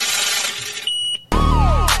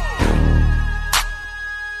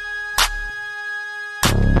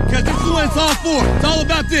it's all for. It's all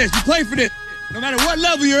about this. You play for this. No matter what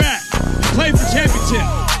level you're at, you play for championship.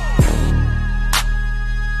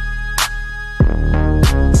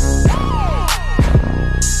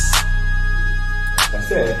 Like I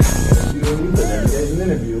said, you don't need to there. There's an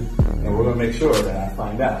interview, and we're going to make sure that I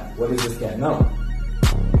find out what does this cat know.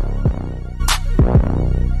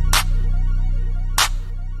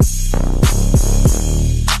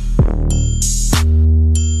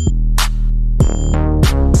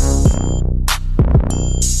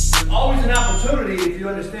 If you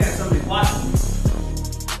understand somebody's watching.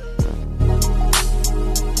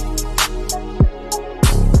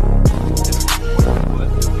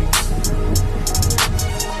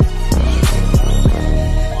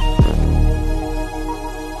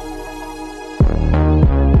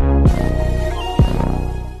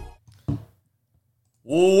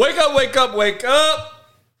 Wake up, wake up, wake up.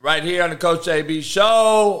 Right here on the Coach AB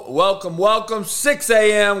Show. Welcome. 6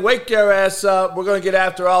 a.m. Wake your ass up. We're going to get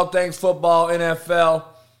after all things football, NFL, a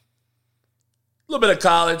little bit of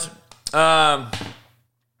college.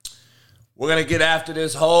 We're going to get after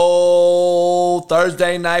this whole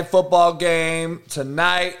Thursday night football game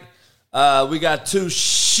tonight. We got two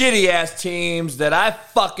shitty-ass teams that I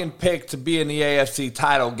fucking picked to be in the AFC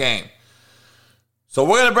title game. So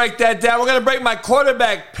we're going to break that down. We're going to break my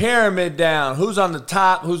quarterback pyramid down. Who's on the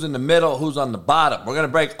top, who's in the middle, who's on the bottom. We're going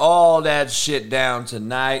to break all that shit down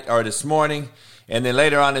tonight or this morning. And then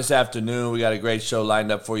later on this afternoon, we got a great show lined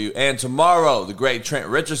up for you. And tomorrow, the great Trent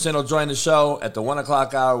Richardson will join the show at the 1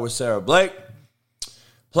 o'clock hour with Sarah Blake.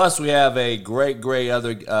 Plus, we have a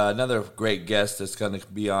another great guest that's going to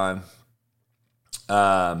be on.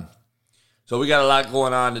 So we got a lot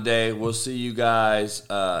going on today. We'll see you guys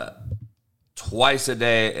twice a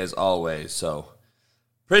day as always. So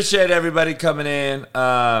appreciate everybody coming in.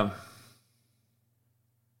 I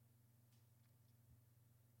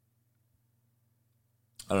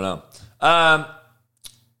don't know.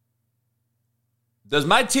 Does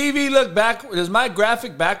my TV look back? Does my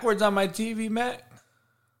graphic backwards on my TV, Matt?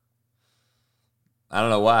 I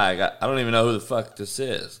don't know why. I don't even know who the fuck this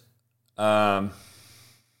is.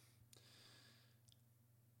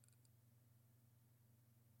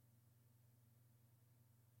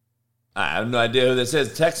 I have no idea who this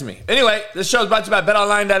is. Text me. Anyway, this show is brought to you by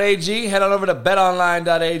betonline.ag. Head on over to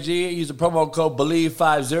betonline.ag. Use the promo code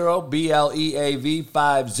BLEAV50,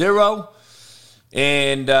 BLEAV50.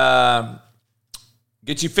 And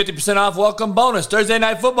get you 50% off welcome bonus. Thursday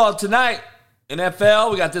night football tonight.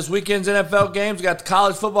 NFL. We got this weekend's NFL games. We got the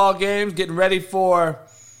college football games. Getting ready for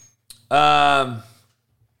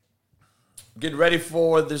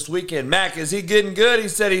this weekend. Mac, is he getting good? He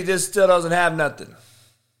said he just still doesn't have nothing.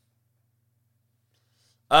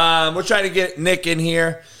 We're trying to get Nick in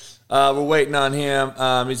here. We're waiting on him.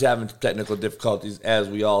 He's having technical difficulties, as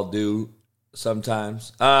we all do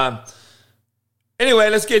sometimes. Anyway,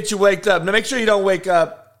 let's get you waked up. Now, make sure you don't wake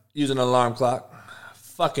up using an alarm clock.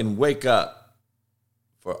 Fucking wake up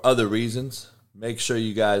for other reasons. Make sure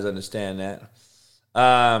you guys understand that.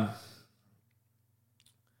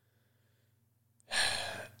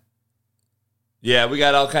 Yeah, we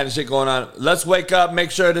got all kind of shit going on. Let's wake up. Make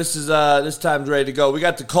sure this time's ready to go. We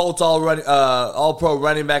got the Colts all-pro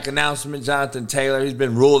running back announcement. Jonathan Taylor, he's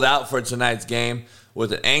been ruled out for tonight's game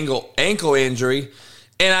with an ankle injury.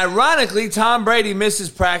 And ironically, Tom Brady misses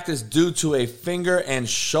practice due to a finger and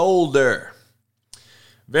shoulder.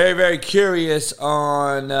 Very, very curious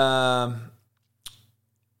on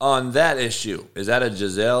that issue. Is that a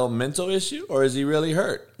Giselle mental issue, or is he really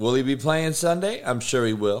hurt? Will he be playing Sunday? I'm sure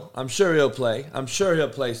he will. I'm sure he'll play. I'm sure he'll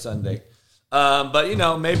play Sunday. But,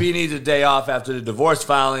 maybe he needs a day off after the divorce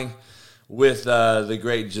filing with the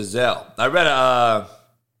great Giselle. I read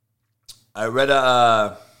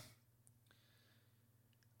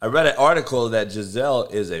an article that Giselle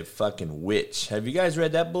is a fucking witch. Have you guys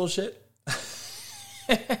read that bullshit?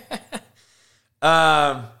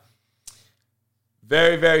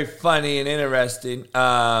 Very, very funny and interesting.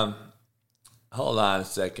 Hold on a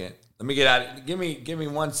second. Let me get out. Give me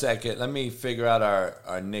 1 second. Let me figure out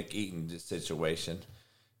our Nick Eaton situation.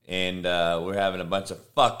 And we're having a bunch of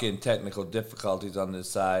fucking technical difficulties on this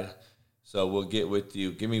side. So we'll get with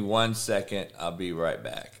you. Give me 1 second. I'll be right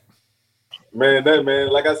back. Man,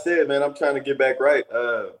 like I said, man, I'm trying to get back right.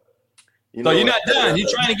 So you're not done. You're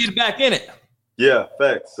trying to get back in it. Yeah,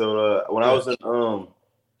 facts. So when I was in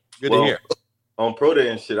good to hear. On Pro Day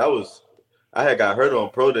and shit, I had got hurt on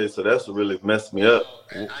Pro Day, so that's what really messed me up.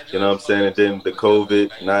 You know what I'm saying? And then the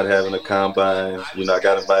COVID, not having a combine, I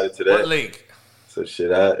got invited to that. What league? So shit,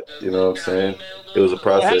 you know what I'm saying? It was a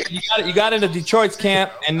process. You got into Detroit's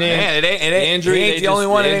camp, and then it ain't the injury. He ain't the only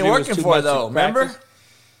one it ain't working for, though. Remember?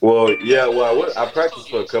 Well, yeah. Well, I practiced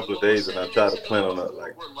for a couple of days, and I tried to plant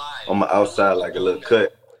on my outside like a little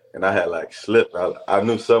cut, and I had like slipped. I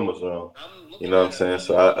knew something was wrong. You know what I'm saying?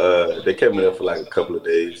 So they kept me there for like a couple of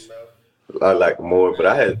days. I like more, but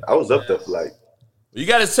I was up there for like. You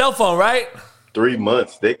got a cell phone, right? 3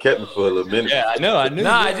 months. They kept me for a little minute. Yeah, I know.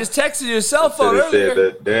 I just texted you a cell phone They earlier. said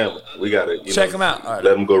that, damn, we gotta check them out. All right.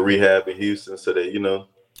 Let them go rehab in Houston, so they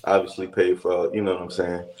obviously pay for. You know what I'm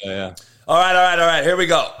saying? Yeah. All right. Here we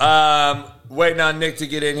go. Waiting on Nick to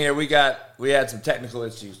get in here. We had some technical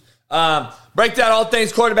issues. Break down all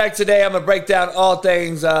things quarterback today. I'm gonna break down all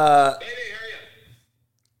things. The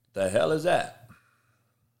hell is that?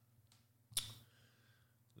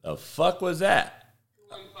 The fuck was that?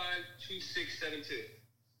 215-2672.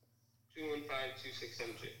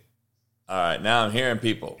 215-2672. All right, now I'm hearing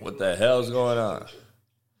people. What the hell is going on?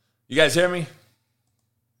 You guys hear me?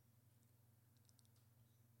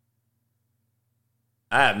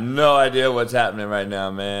 I have no idea what's happening right now,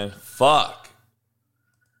 man. Fuck.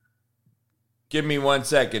 Give me 1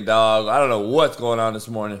 second, dog. I don't know what's going on this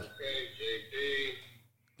morning. Okay, JB.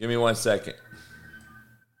 Give me 1 second.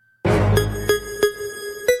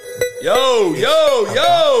 Yo.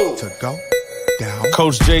 To go down.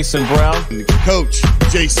 Coach Jason Brown. Coach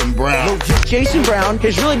Jason Brown. Jason Brown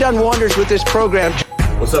has really done wonders with this program.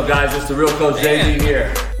 What's up, guys? It's the real Coach JB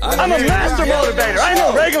here. I'm a master motivator. I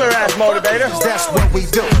know regular ass motivator. That's what we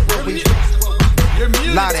do.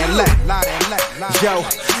 Lot and let. Yo,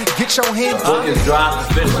 get your hands Book is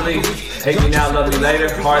dropped officially. Hate Me Now, Love Me Later.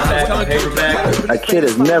 Hardback, paperback. A kid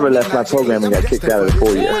has never left my program and got kicked out of the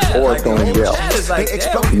 4 year or thrown in jail.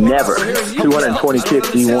 Never. 220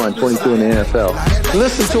 kids D1, 22 in the NFL.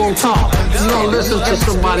 Listen to them talk. You don't listen to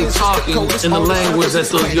somebody talking in the language that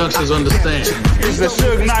those youngsters understand. It's the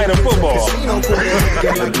Suge Knight of football.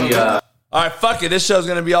 All right, fuck it. This show's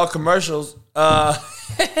going to be all commercials.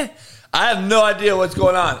 I have no idea what's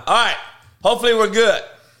going on. All right. Hopefully we're good.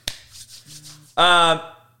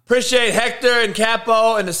 Appreciate Hector and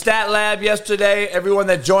Capo and the Stat Lab yesterday. Everyone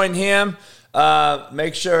that joined him.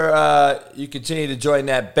 Make sure you continue to join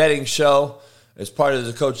that betting show as part of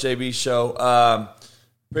the Coach JB show.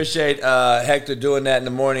 Appreciate Hector doing that in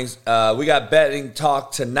the mornings. We got betting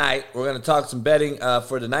talk tonight. We're going to talk some betting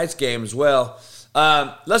for tonight's game as well.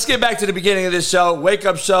 Let's get back to the beginning of this show. Wake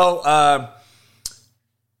up show.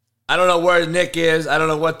 I don't know where Nick is. I don't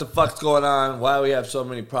know what the fuck's going on. Why we have so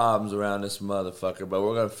many problems around this motherfucker, but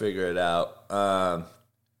we're going to figure it out.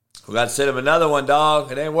 We got to send him another one,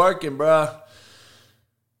 dog. It ain't working, bro.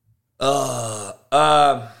 Bro,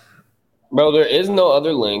 there is no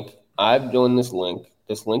other link. I've joined this link.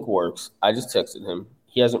 This link works. I just texted him.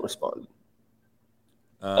 He hasn't responded.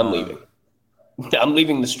 I'm leaving. I'm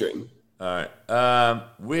leaving the stream. All right.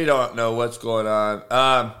 We don't know what's going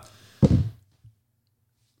on.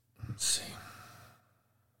 Let's see.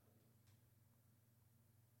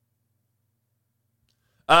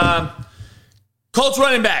 Colts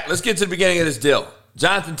running back. Let's get to the beginning of this deal.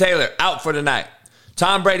 Jonathan Taylor out for tonight.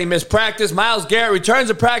 Tom Brady missed practice. Myles Garrett returns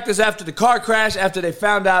to practice after the car crash after they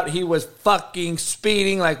found out he was fucking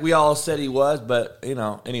speeding like we all said he was. But,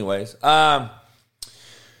 anyways.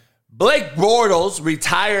 Blake Bortles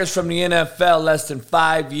retires from the NFL less than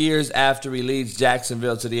 5 years after he leads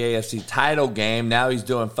Jacksonville to the AFC title game. Now he's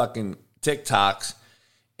doing fucking TikToks.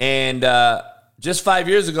 And just 5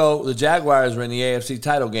 years ago, the Jaguars were in the AFC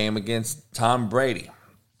title game against Tom Brady.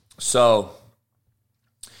 So,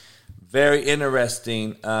 very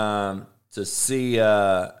interesting to see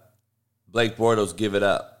Blake Bortles give it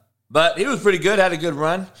up. But he was pretty good, had a good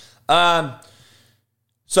run.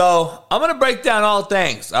 So I'm going to break down all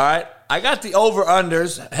things, all right? I got the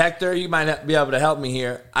over-unders. Hector, you might be able to help me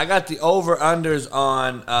here. I got the over-unders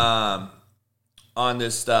on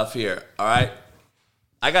this stuff here, all right?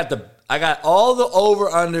 I got all the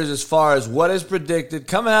over-unders as far as what is predicted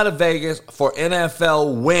coming out of Vegas for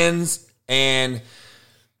NFL wins and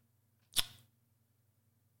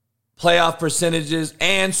playoff percentages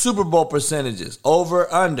and Super Bowl percentages,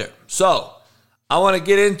 over-under. So I want to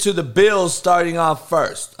get into the Bills starting off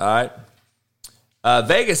first, all right?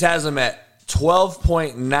 Vegas has them at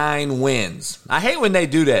 12.9 wins. I hate when they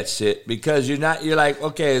do that shit because you're like,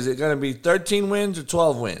 okay, is it going to be 13 wins or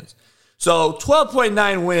 12 wins? So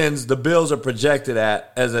 12.9 wins the Bills are projected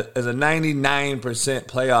at as a 99%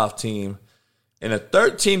 playoff team and a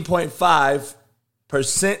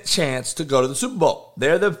 13.5% chance to go to the Super Bowl.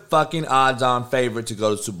 They're the fucking odds-on favorite to go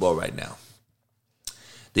to the Super Bowl right now.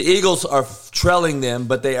 The Eagles are trailing them,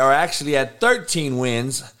 but they are actually at 13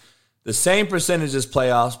 wins, the same percentage as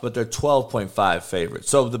playoffs, but they're 12.5 favorites.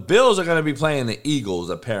 So the Bills are going to be playing the Eagles,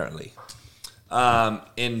 apparently,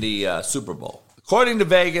 in the Super Bowl. According to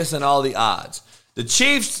Vegas and all the odds. The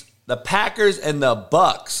Chiefs, the Packers, and the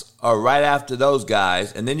Bucks are right after those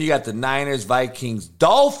guys. And then you got the Niners, Vikings,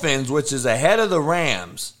 Dolphins, which is ahead of the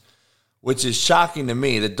Rams, which is shocking to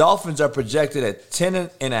me. The Dolphins are projected at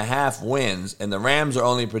 10.5 wins, and the Rams are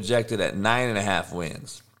only projected at 9.5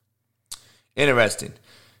 wins. Interesting.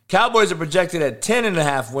 Cowboys are projected at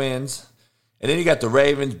 10.5 wins. And then you got the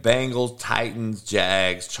Ravens, Bengals, Titans,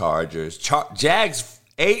 Jags, Chargers. Jags,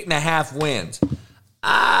 8.5 wins.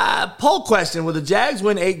 Poll question, will the Jags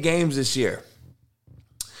win 8 games this year?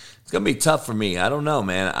 It's going to be tough for me. I don't know,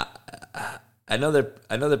 man. I know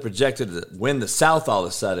they're projected to win the South all of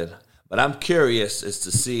a sudden, but I'm curious as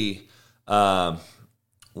to see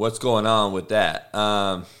what's going on with that.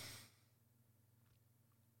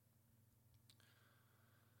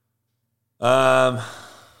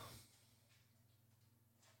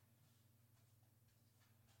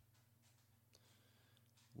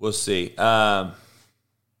 We'll see. I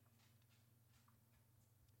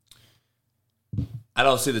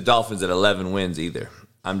don't see the Dolphins at 11 wins either.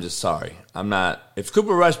 I'm just sorry. I'm not. If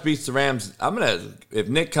Cooper Rush beats the Rams, if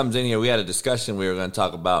Nick comes in here, we had a discussion we were going to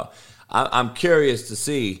talk about. I'm curious to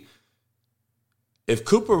see if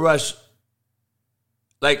Cooper Rush,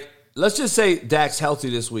 let's just say Dak's healthy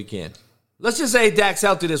this weekend. Do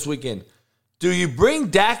you bring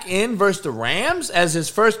Dak in versus the Rams as his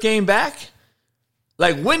first game back?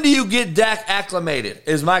 When do you get Dak acclimated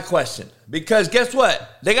is my question. Because guess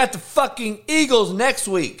what? They got the fucking Eagles next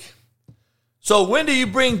week. So when do you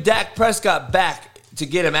bring Dak Prescott back to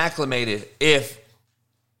get him acclimated if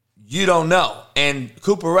you don't know? And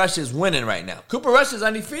Cooper Rush is winning right now. Cooper Rush is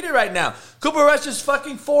undefeated right now. Cooper Rush is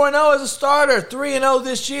fucking 4-0 as a starter, 3-0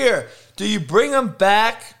 this year. Do you bring him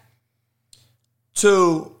back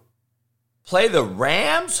to play the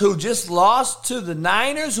Rams, who just lost to the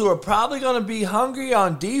Niners, who are probably going to be hungry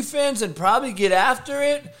on defense and probably get after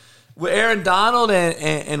it with Aaron Donald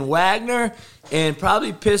and Wagner and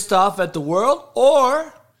probably pissed off at the world?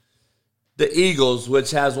 Or the Eagles,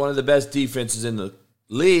 which has one of the best defenses in the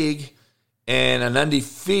league and an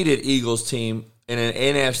undefeated Eagles team in an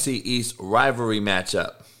NFC East rivalry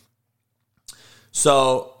matchup.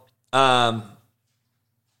 So,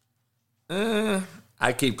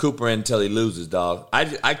 I keep Cooper in until he loses, dog.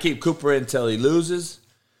 I keep Cooper in until he loses,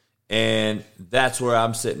 and that's where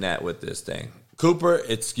I'm sitting at with this thing. Cooper,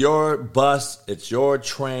 it's your bus, it's your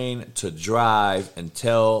train to drive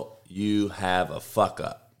until you have a fuck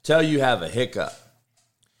up, until you have a hiccup.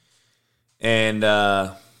 And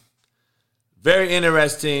very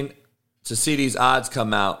interesting to see these odds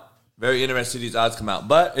come out. But it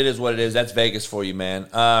is what it is. That's Vegas for you, man.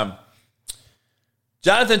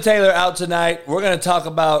 Jonathan Taylor out tonight. We're going to talk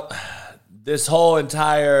about these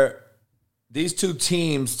two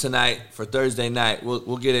teams tonight for Thursday night.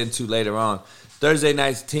 We'll get into later on. Thursday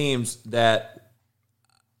night's teams that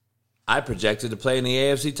I projected to play in the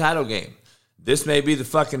AFC title game. This may be the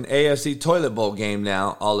fucking AFC toilet bowl game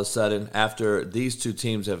now, all of a sudden, after these two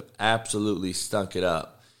teams have absolutely stunk it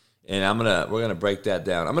up. And we're gonna break that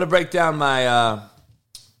down. I'm gonna break down my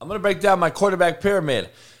quarterback pyramid.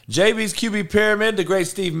 JB's QB pyramid, the great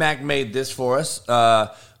Steve Mack made this for us.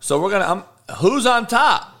 So who's on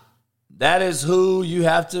top? That is who you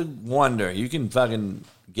have to wonder. You can fucking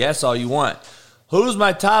guess all you want. Who's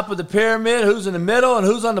my top of the pyramid? Who's in the middle? And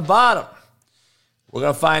who's on the bottom? We're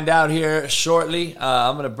going to find out here shortly.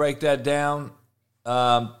 I'm going to break that down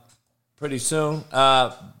pretty soon.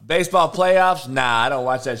 Baseball playoffs? Nah, I don't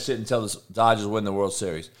watch that shit until the Dodgers win the World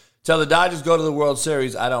Series. Until the Dodgers go to the World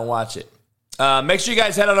Series, I don't watch it. Make sure you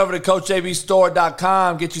guys head on over to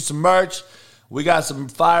CoachJBStore.com. Get you some merch. We got some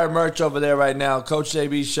fire merch over there right now.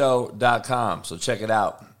 CoachJBShow.com. So check it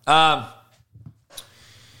out.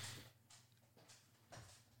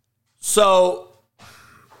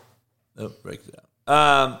 Break it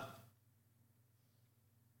out.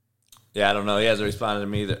 Yeah, I don't know. He hasn't responded to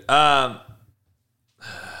me either.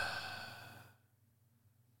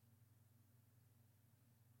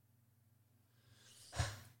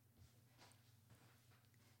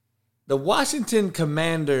 The Washington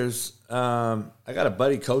Commanders, I got a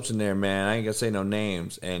buddy coaching there, man. I ain't going to say no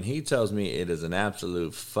names. And he tells me it is an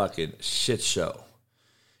absolute fucking shit show.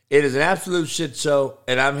 It is an absolute shit show.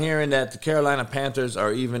 And I'm hearing that the Carolina Panthers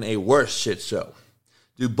are even a worse shit show.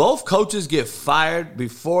 Do both coaches get fired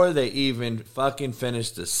before they even fucking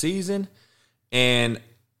finish the season? And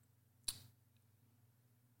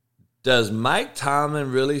does Mike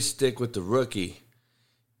Tomlin really stick with the rookie?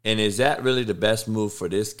 And is that really the best move for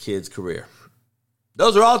this kid's career?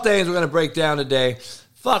 Those are all things we're going to break down today.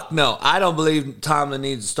 Fuck no. I don't believe Tomlin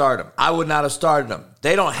needs to start him. I would not have started him.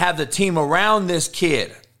 They don't have the team around this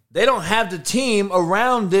kid. they don't have the team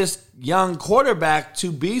around this young quarterback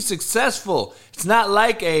to be successful. It's not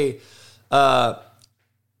like I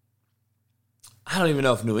don't even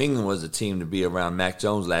know if New England was a team to be around Mac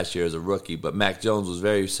Jones last year as a rookie, but Mac Jones was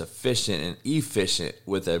very sufficient and efficient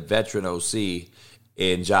with a veteran OC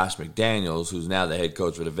in Josh McDaniels, who's now the head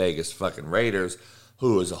coach for the Vegas fucking Raiders,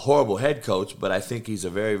 who is a horrible head coach, but I think he's a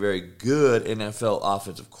very, very good NFL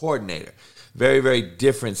offensive coordinator. Very, very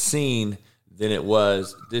different scene than it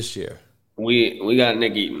was this year. We got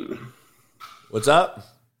Nick Eaton. What's up?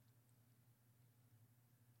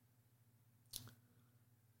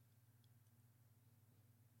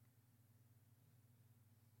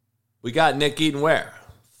 We got Nick Eaton where?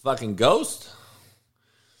 Fucking Ghost?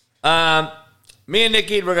 Me and Nick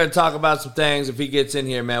Eaton, we're going to talk about some things if he gets in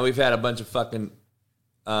here, man. We've had a bunch of fucking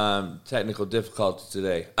technical difficulties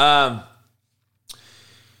today.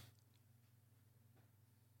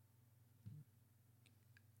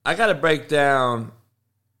 I got to break down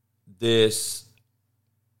this.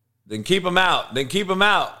 Then keep him out. Keep him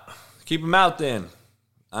out then.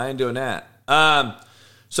 I ain't doing that.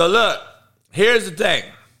 So look, here's the thing.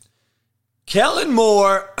 Kellen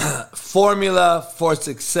Moore formula for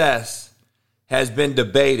success has been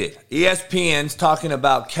debated. ESPN's talking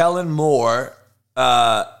about Kellen Moore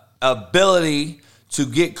ability to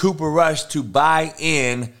get Cooper Rush to buy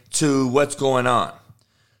in to what's going on.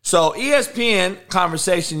 So ESPN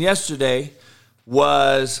conversation yesterday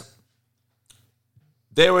was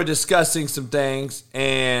they were discussing some things,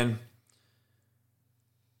 and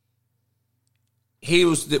we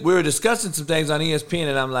were discussing some things on ESPN,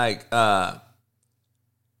 and I'm like,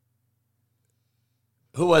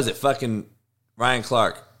 who was it? Fucking Ryan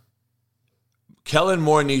Clark. Kellen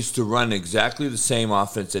Moore needs to run exactly the same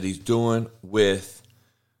offense that he's doing with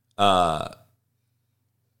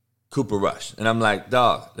Cooper Rush. And I'm like,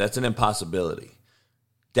 dog, that's an impossibility.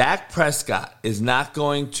 Dak Prescott is not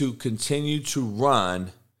going to continue to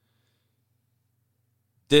run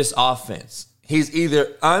this offense. He's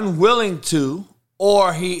either unwilling to,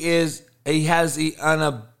 or he's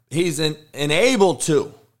unable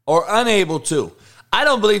to or unable to. I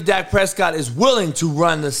don't believe Dak Prescott is willing to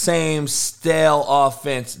run the same stale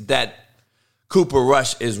offense that Cooper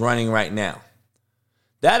Rush is running right now.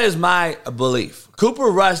 That is my belief. Cooper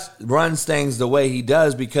Rush runs things the way he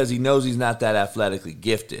does because he knows he's not that athletically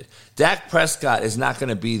gifted. Dak Prescott is not going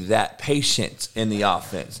to be that patient in the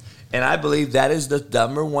offense. And I believe that is the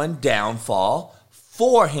number one downfall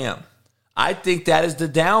for him. I think that is the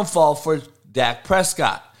downfall for Dak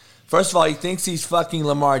Prescott. First of all, he thinks he's fucking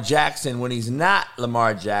Lamar Jackson when he's not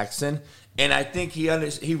Lamar Jackson. And I think he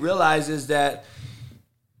realizes that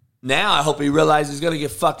now. I hope he realizes he's going to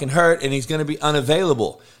get fucking hurt and he's going to be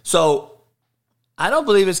unavailable. So I don't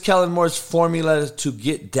believe it's Kellen Moore's formula to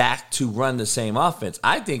get Dak to run the same offense.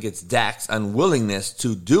 I think it's Dak's unwillingness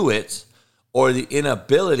to do it or the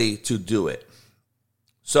inability to do it.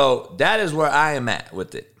 So that is where I am at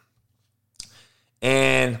with it.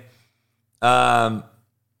 And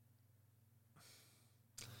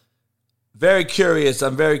very curious.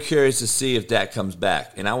 I'm very curious to see if Dak comes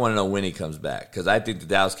back. And I want to know when he comes back. Because I think the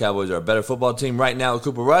Dallas Cowboys are a better football team right now with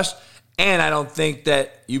Cooper Rush. And I don't think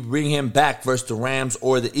that you bring him back versus the Rams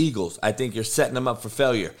or the Eagles. I think you're setting them up for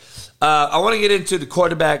failure. I want to get into the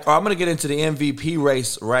quarterback, or I'm going to get into the MVP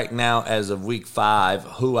race right now as of week 5,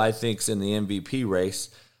 who I think's in the MVP race.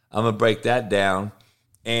 I'm going to break that down.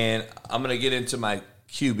 And I'm going to get into my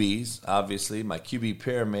QBs, obviously, my QB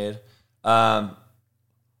pyramid. I'm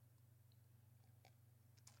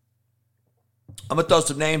going to throw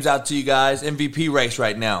some names out to you guys. MVP race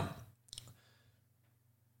right now.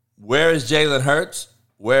 Where is Jalen Hurts?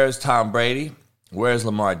 Where is Tom Brady? Where is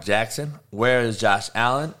Lamar Jackson? Where is Josh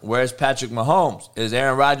Allen? Where is Patrick Mahomes? Is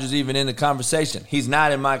Aaron Rodgers even in the conversation? He's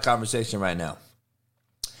not in my conversation right now.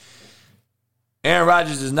 Aaron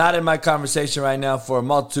Rodgers is not in my conversation right now for a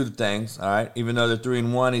multitude of things, all right? Even though they're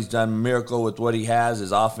 3-1, he's done a miracle with what he has.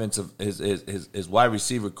 His offensive, his wide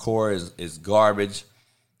receiver core is garbage.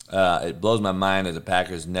 It blows my mind that the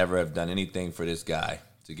Packers never have done anything for this guy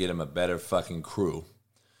to get him a better fucking crew.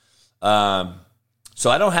 So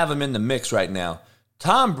I don't have him in the mix right now.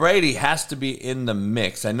 Tom Brady has to be in the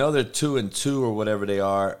mix. I know they're 2-2 or whatever they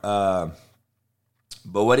are.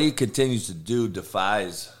 But what he continues to do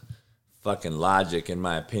defies fucking logic, in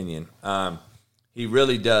my opinion. He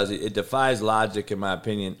really does. It defies logic, in my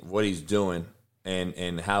opinion, what he's doing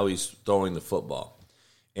and how he's throwing the football.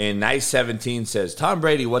 And Nice 17 says, Tom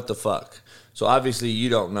Brady, what the fuck? So obviously you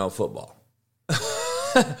don't know football.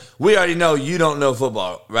 We already know you don't know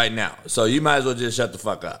football right now. So you might as well just shut the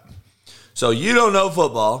fuck up. So you don't know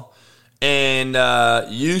football, and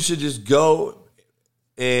you should just go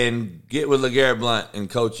and get with LeGarrette Blount and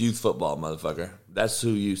coach youth football, motherfucker. That's who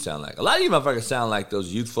you sound like. A lot of you motherfuckers sound like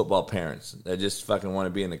those youth football parents that just fucking want to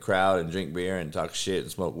be in the crowd and drink beer and talk shit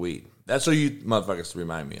and smoke weed. That's who you motherfuckers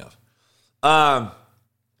remind me of.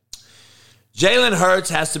 Jalen Hurts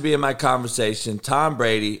has to be in my conversation. Tom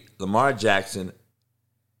Brady, Lamar Jackson,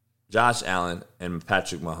 Josh Allen, and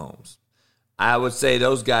Patrick Mahomes. I would say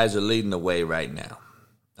those guys are leading the way right now.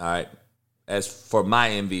 All right. As for my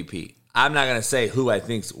MVP, I'm not going to say who I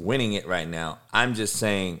think's winning it right now. I'm just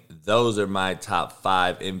saying those are my top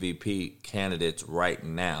 5 MVP candidates right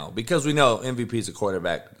now because we know MVP is a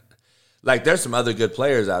quarterback. Like, there's some other good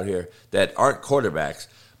players out here that aren't quarterbacks,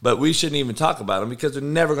 but we shouldn't even talk about them because they're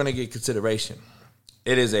never going to get consideration.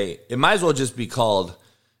 It might as well just be called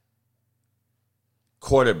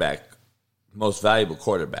quarterback, most valuable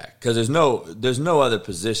quarterback, because there's no other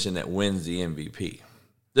position that wins the MVP.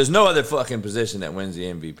 There's no other fucking position that wins the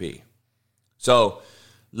MVP. So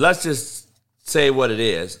let's just say what it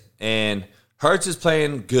is. And Hurts is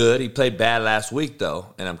playing good. He played bad last week,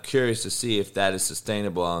 though, and I'm curious to see if that is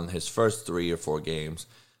sustainable on his first 3 or 4 games.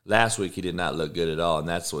 Last week he did not look good at all, and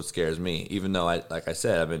that's what scares me. Even though, like I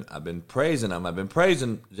said, I've been praising him. I've been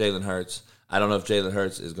praising Jalen Hurts. I don't know if Jalen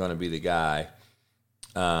Hurts is going to be the guy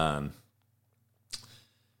that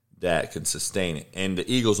can sustain it. And the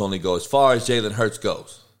Eagles only go as far as Jalen Hurts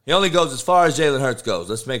goes. He only goes as far as Jalen Hurts goes.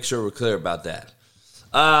 Let's make sure we're clear about that.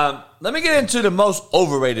 Let me get into the most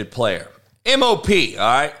overrated player. MOP, all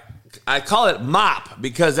right? I call it MOP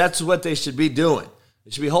because that's what they should be doing.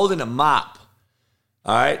 They should be holding a mop,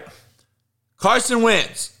 all right? Carson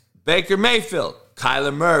Wentz, Baker Mayfield,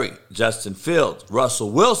 Kyler Murray, Justin Fields, Russell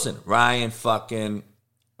Wilson, Matt Ryan.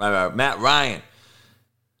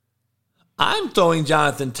 I'm throwing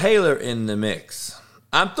Jonathan Taylor in the mix.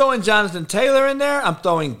 I'm throwing Jonathan Taylor in there. I'm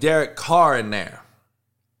throwing Derek Carr in there.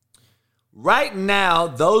 Right now,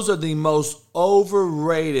 those are the most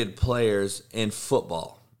overrated players in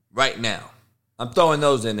football. Right now. I'm throwing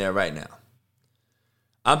those in there right now.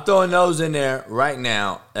 I'm throwing those in there right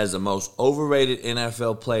now as the most overrated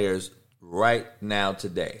NFL players right now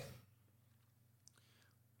today.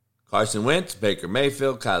 Carson Wentz, Baker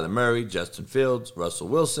Mayfield, Kyler Murray, Justin Fields, Russell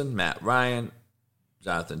Wilson, Matt Ryan,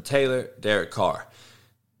 Jonathan Taylor, Derek Carr.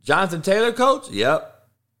 Jonathan Taylor, coach? Yep.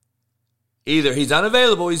 Either he's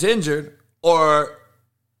unavailable, he's injured, or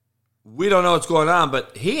we don't know what's going on,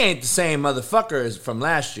 but he ain't the same motherfucker as from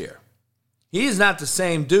last year. He's not the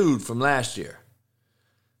same dude from last year.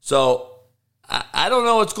 So, I don't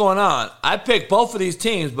know what's going on. I picked both of these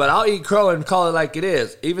teams, but I'll eat crow and call it like it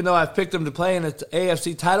is. Even though I've picked them to play in the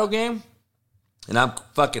AFC title game, and I'm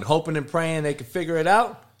fucking hoping and praying they can figure it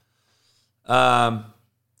out. I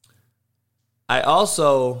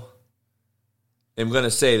also am going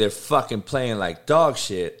to say they're fucking playing like dog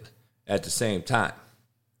shit at the same time.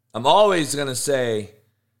 I'm always going to say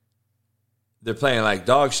they're playing like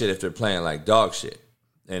dog shit if they're playing like dog shit.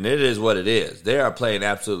 And it is what it is. They are playing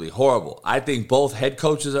absolutely horrible. I think both head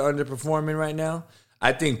coaches are underperforming right now.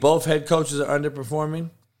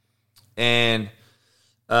 And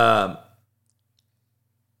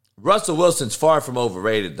Russell Wilson's far from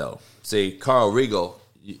overrated, though. See, Carl Regal,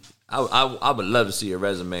 I would love to see your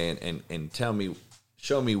resume and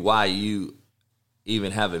show me why you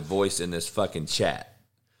even have a voice in this fucking chat.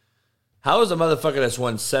 How is a motherfucker that's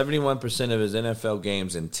won 71% of his NFL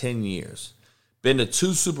games in 10 years, been to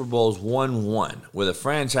 2 Super Bowls, won 1, with a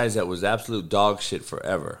franchise that was absolute dog shit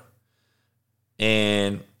forever,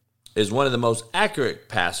 and is one of the most accurate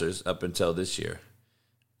passers up until this year,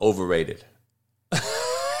 overrated?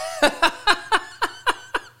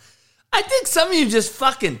 I think some of you just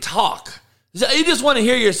fucking talk. You just want to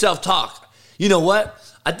hear yourself talk. You know what?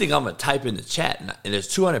 I think I'm going to type in the chat, and there's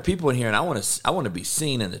 200 people in here, and I want to be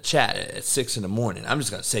seen in the chat at 6 in the morning. I'm just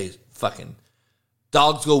going to say fucking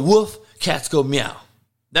dogs go woof, cats go meow.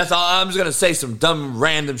 That's all. I'm just going to say some dumb,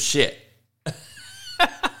 random shit.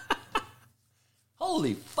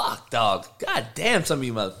 Holy fuck, dog. God damn, some of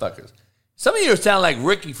you motherfuckers. Some of you sound like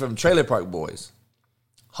Ricky from Trailer Park Boys.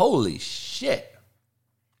 Holy shit.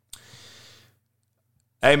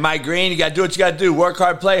 Hey, Mike Green, you got to do what you got to do. Work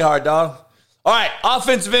hard, play hard, dog. All right,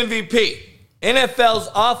 offensive MVP. NFL's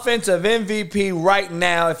offensive MVP right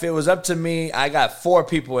now, if it was up to me, I got 4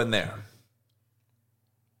 people in there.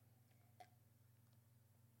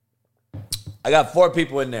 I got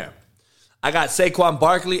Saquon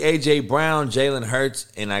Barkley, A.J. Brown, Jalen Hurts,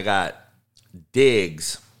 and I got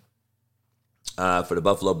Diggs for the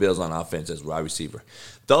Buffalo Bills on offense as wide receiver.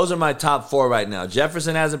 Those are my top 4 right now.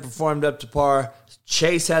 Jefferson hasn't performed up to par.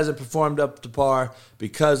 Chase hasn't performed up to par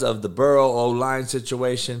because of the Burrow O-line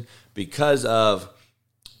situation, because of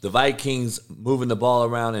the Vikings moving the ball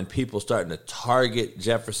around and people starting to target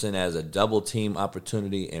Jefferson as a double team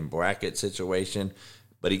opportunity and bracket situation.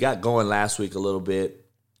 But he got going last week a little bit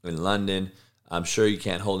in London. I'm sure you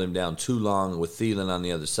can't hold him down too long with Thielen on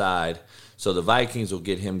the other side. So the Vikings will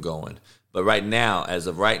get him going. But right now, as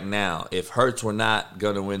of right now, if Hurts were not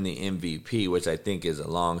going to win the MVP, which I think is a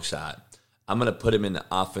long shot, I'm going to put him in the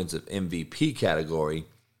offensive MVP category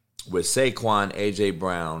with Saquon, A.J.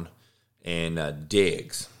 Brown, and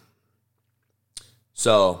Diggs.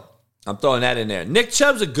 So I'm throwing that in there. Nick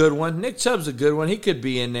Chubb's a good one. He could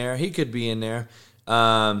be in there. He could be in there,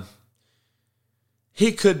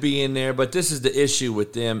 but this is the issue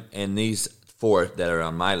with them and these four that are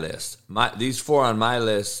on my list. These four on my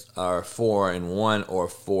list are 4-1 or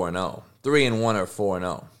 4-0. 3-1 or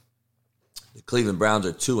 4-0. The Cleveland Browns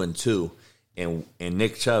are 2-2, and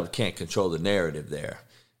Nick Chubb can't control the narrative there.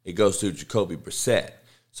 It goes through Jacoby Brissett.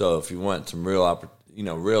 So if you want some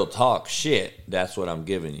real talk shit, that's what I'm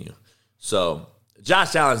giving you. So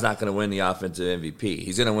Josh Allen's not going to win the offensive MVP.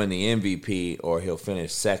 He's going to win the MVP, or he'll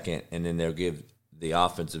finish second, and then they'll give the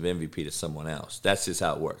offensive MVP to someone else. That's just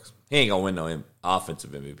how it works. He ain't going to win no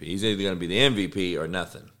offensive MVP. He's either going to be the MVP or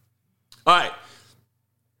nothing. All right.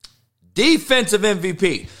 Defensive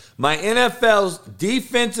MVP. My NFL's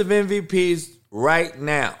defensive MVPs right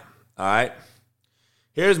now. All right.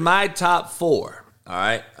 Here's my top four. All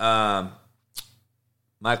right.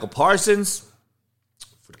 Michael Parsons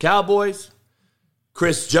for the Cowboys.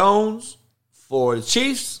 Chris Jones for the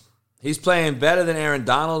Chiefs. He's playing better than Aaron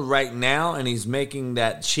Donald right now, and he's making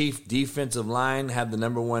that Chief defensive line have the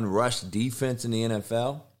number one rush defense in the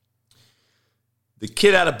NFL. The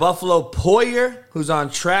kid out of Buffalo, Poyer, who's on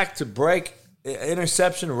track to break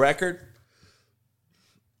interception record.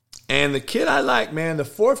 And the kid I like, man, the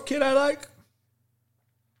fourth kid I like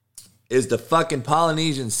is the fucking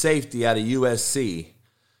Polynesian safety out of USC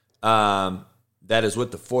that is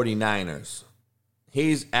with the 49ers.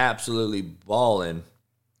 He's absolutely balling.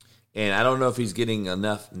 And I don't know if he's getting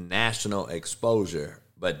enough national exposure,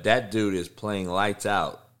 but that dude is playing lights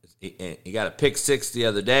out. He got a pick six the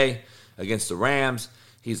other day against the Rams.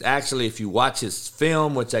 He's actually, if you watch his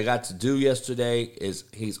film, which I got to do yesterday,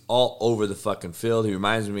 he's all over the fucking field. He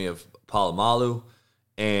reminds me of Palomalu,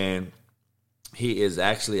 and he is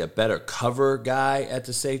actually a better cover guy at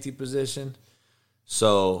the safety position.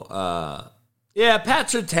 So, yeah, Pat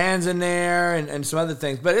Surtain's in there and some other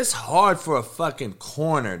things, but it's hard for a fucking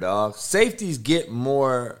corner, dog. Safeties get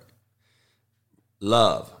more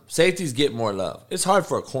love. It's hard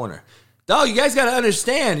for a corner. Dog, you guys got to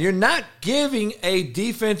understand, you're not giving a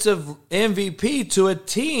defensive MVP to a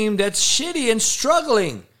team that's shitty and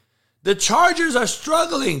struggling. The Chargers are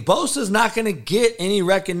struggling. Bosa's not going to get any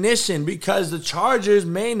recognition because the Chargers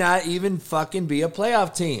may not even fucking be a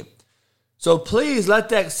playoff team. So please let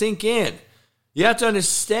that sink in. You have to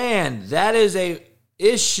understand that is a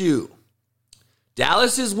issue.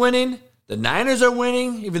 Dallas is winning. The Niners are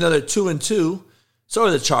winning, even though they're 2-2. So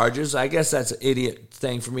are the Chargers. I guess that's an idiot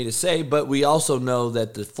thing for me to say, but we also know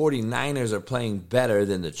that the 49ers are playing better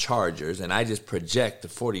than the Chargers, and I just project the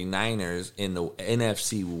 49ers in the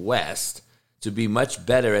NFC West to be much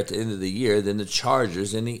better at the end of the year than the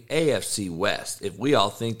Chargers in the AFC West, if we all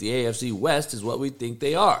think the AFC West is what we think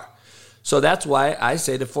they are. So that's why I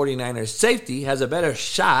say the 49ers safety has a better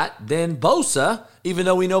shot than Bosa, even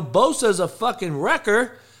though we know Bosa is a fucking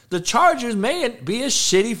wrecker. The Chargers may be a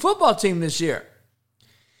shitty football team this year.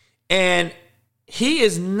 And he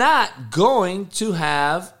is not going to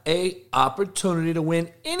have an opportunity to win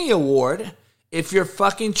any award if your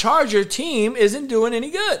fucking Charger team isn't doing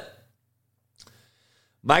any good.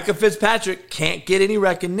 Micah Fitzpatrick can't get any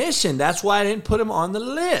recognition. That's why I didn't put him on the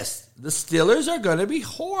list. The Steelers are going to be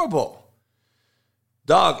horrible.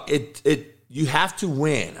 Dog, you have to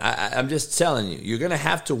win. I'm just telling you. You're going to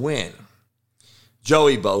have to win.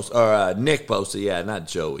 Joey Bosa, or Nick Bosa. Yeah, not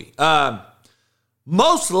Joey.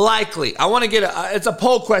 Most likely, I want to get it's a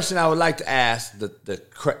poll question I would like to ask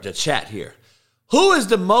the chat here. Who is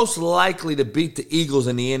the most likely to beat the Eagles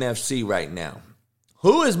in the NFC right now?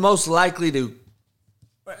 Who is most likely to,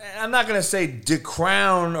 I'm not going to say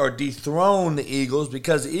decrown or dethrone the Eagles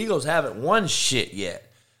because the Eagles haven't won shit yet.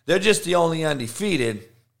 They're just the only undefeated.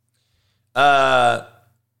 But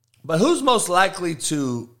who's most likely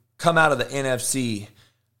to come out of the NFC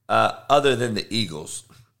other than the Eagles?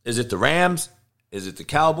 Is it the Rams? Is it the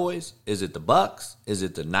Cowboys? Is it the Bucks? Is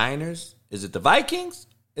it the Niners? Is it the Vikings?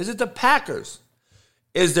 Is it the Packers?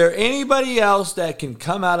 Is there anybody else that can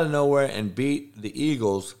come out of nowhere and beat the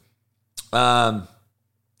Eagles in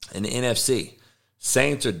the NFC?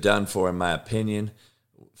 Saints are done for, in my opinion.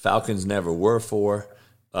 Falcons never were for.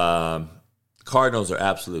 Colts Cardinals are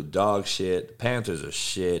absolute dog shit. The Panthers are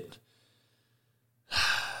shit.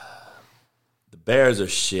 The Bears are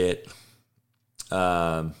shit.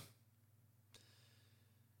 The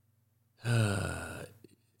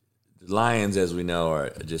Lions, as we know,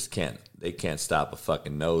 they can't stop a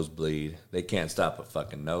fucking nosebleed.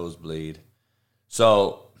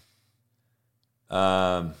 So,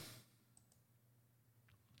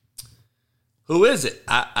 who is it?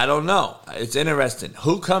 I don't know. It's interesting.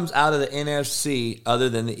 Who comes out of the NFC other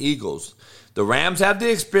than the Eagles? The Rams have the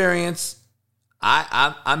experience.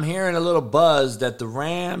 I'm hearing a little buzz that the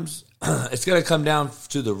Rams, it's going to come down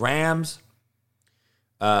to the Rams.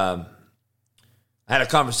 I had a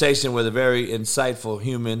conversation with a very insightful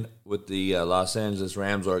human with the Los Angeles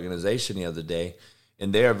Rams organization the other day,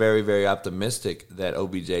 and they are very, very optimistic that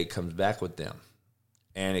OBJ comes back with them.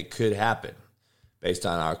 And it could happen based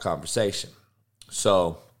on our conversation.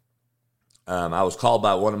 So I was called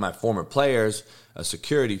by one of my former players, a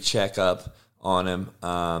security checkup on him,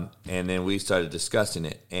 and then we started discussing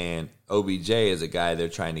it. And OBJ is a guy they're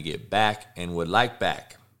trying to get back and would like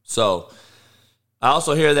back. So I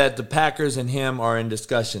also hear that the Packers and him are in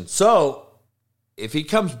discussion. So if he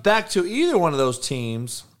comes back to either one of those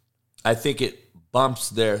teams, I think it bumps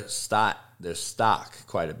their stock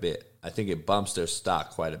quite a bit.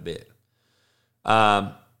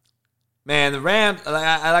 Man, the Rams,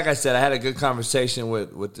 like I said, I had a good conversation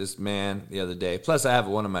with this man the other day. Plus, I have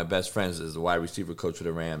one of my best friends is the wide receiver coach for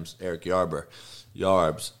the Rams, Eric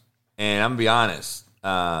Yarbs. And I'm going to be honest,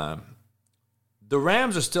 the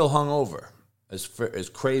Rams are still hungover, as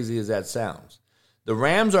crazy as that sounds. The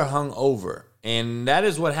Rams are hungover, and that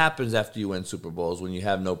is what happens after you win Super Bowls when you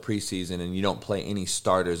have no preseason and you don't play any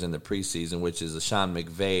starters in the preseason, which is the Sean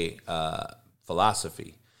McVay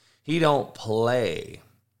philosophy. He don't play.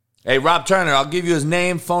 Hey, Rob Turner, I'll give you his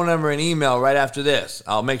name, phone number, and email right after this.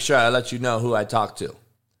 I'll make sure I let you know who I talked to.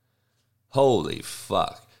 Holy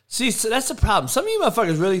fuck. See, so that's the problem. Some of you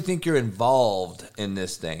motherfuckers really think you're involved in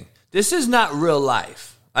this thing. This is not real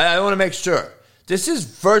life. I want to make sure. This is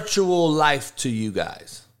virtual life to you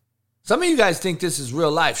guys. Some of you guys think this is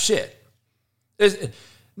real life shit.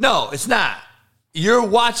 No, it's not. You're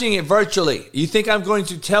watching it virtually. You think I'm going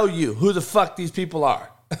to tell you who the fuck these people are?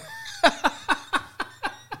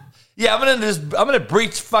 Yeah, I'm gonna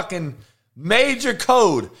breach fucking major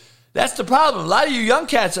code. That's the problem. A lot of you young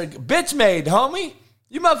cats are bitch made, homie.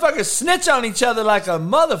 You motherfuckers snitch on each other like a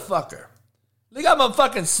motherfucker. Think I'm gonna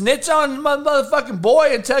fucking snitch on my motherfucking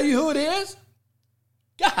boy and tell you who it is?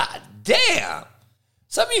 God damn.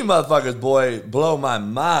 Some of you motherfuckers, boy, blow my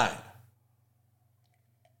mind.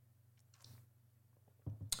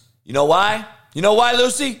 You know why? You know why,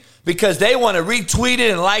 Lucy? Because they want to retweet it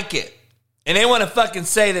and like it. And they want to fucking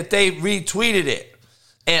say that they retweeted it.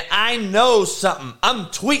 And I know something. I'm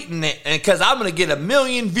tweeting it because I'm going to get 1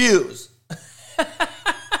 million views.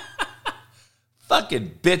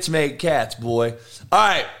 Fucking bitch-made cats, boy. All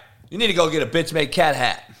right. You need to go get a bitch-made cat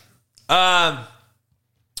hat.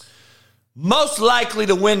 Most likely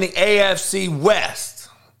to win the AFC West.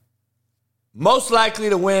 Most likely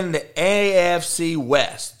to win the AFC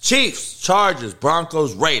West. Chiefs, Chargers,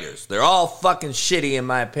 Broncos, Raiders. They're all fucking shitty in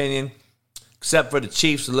my opinion. Except for the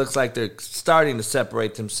Chiefs, it looks like they're starting to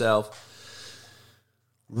separate themselves.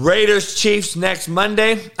 Raiders, Chiefs next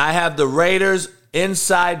Monday. I have the Raiders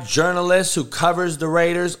inside journalist who covers the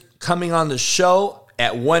Raiders coming on the show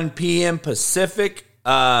at 1 p.m. Pacific.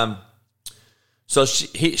 So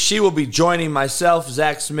she will be joining myself,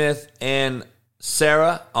 Zach Smith, and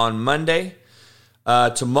Sarah on Monday.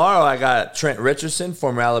 Tomorrow, I got Trent Richardson,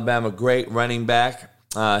 former Alabama great running back.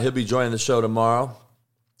 He'll be joining the show tomorrow.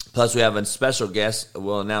 Plus, we have a special guest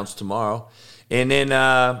we'll announce tomorrow. And then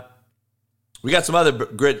we got some other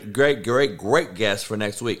great guests for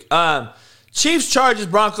next week. Chiefs, Chargers,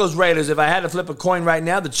 Broncos, Raiders. If I had to flip a coin right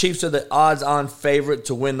now, the Chiefs are the odds-on favorite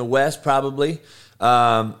to win the West, probably.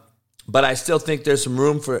 But I still think there's some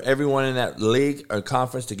room for everyone in that league or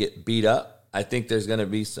conference to get beat up. I think there's going to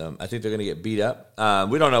be some. I think they're going to get beat up.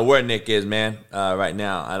 We don't know where Nick is, man, right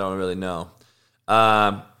now. I don't really know.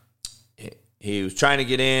 He was trying to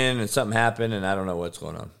get in, and something happened, and I don't know what's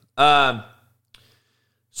going on.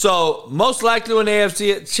 So, most likely in the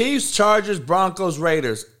AFC, Chiefs, Chargers, Broncos,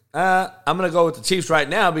 Raiders. I'm going to go with the Chiefs right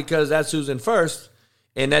now because that's who's in first.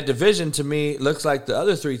 And that division, to me, looks like the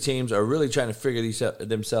other three teams are really trying to figure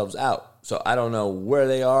themselves out. So, I don't know where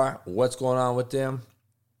they are, what's going on with them.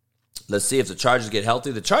 Let's see if the Chargers get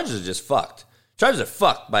healthy. The Chargers are just fucked. Chargers are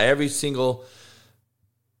fucked by every single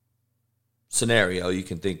scenario you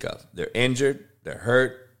can think of. They're injured. They're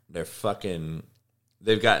hurt. They've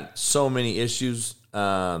got so many issues.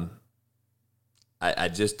 I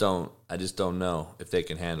just don't know if they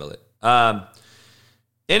can handle it.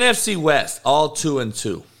 NFC West, all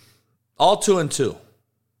 2-2. All 2-2.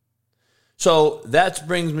 So that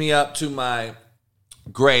brings me up to my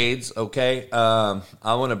grades, okay? I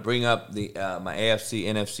want to bring up the my AFC,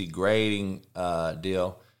 NFC grading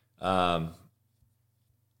deal. Let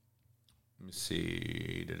me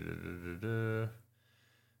see.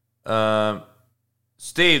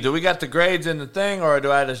 Steve, do we got the grades in the thing, or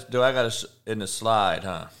do I got it in the slide,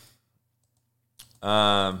 huh?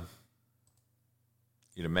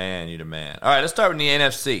 You the man. All right, let's start with the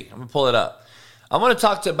NFC. I'm going to pull it up. I want to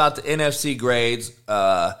talk about the NFC grades.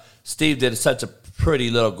 Steve did such a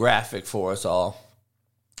pretty little graphic for us all.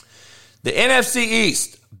 The NFC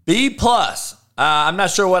East, B+. I'm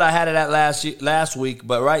not sure what I had it at last week,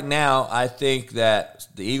 but right now I think that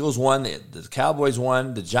the Eagles won, the Cowboys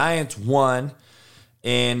won, the Giants won,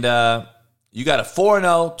 and you got a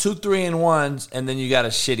 4-0, 2 3-1s, and then you got a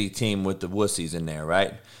shitty team with the wussies in there,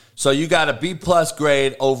 right? So you got a B+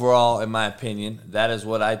 grade overall, in my opinion. That is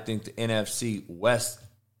what I think the NFC West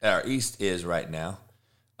or East is right now.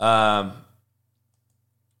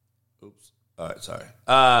 Oops. All right, sorry.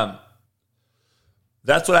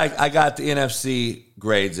 That's what I got the NFC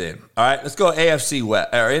grades in. All right, let's go AFC West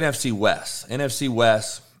or NFC West. NFC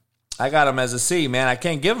West, I got them as a C, man. I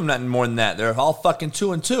can't give them nothing more than that. They're all fucking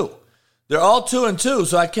 2-2. They're all 2-2,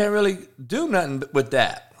 so I can't really do nothing with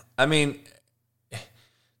that. I mean,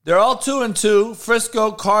 they're all 2-2. Frisco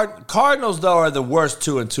Cardinals, though, are the worst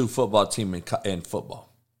 2-2 football team in football.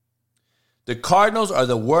 The Cardinals are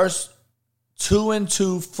the worst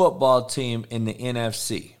 2-2 football team in the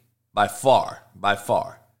NFC by far.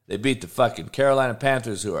 They beat the fucking Carolina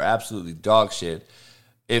Panthers, who are absolutely dog shit.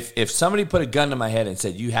 If somebody put a gun to my head and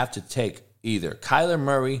said you have to take either Kyler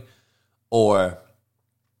Murray or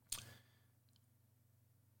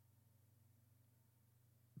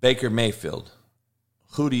Baker Mayfield,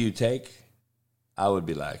 who do you take? I would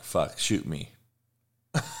be like, fuck, shoot me.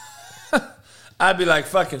 I'd be like,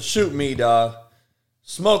 fucking shoot me, dog.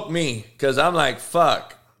 Smoke me. Because I'm like,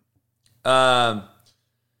 fuck. I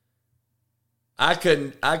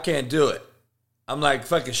can't do it. I'm like,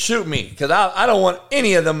 fucking shoot me. Because I don't want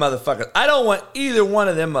any of them motherfuckers. I don't want either one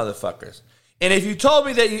of them motherfuckers. And if you told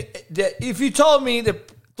me to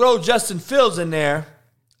throw Justin Fields in there,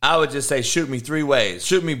 I would just say, shoot me 3 ways.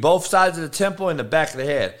 Shoot me both sides of the temple and the back of the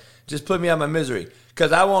head. Just put me out of my misery.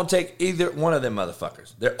 Because I won't take either one of them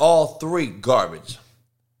motherfuckers. They're all 3 garbage.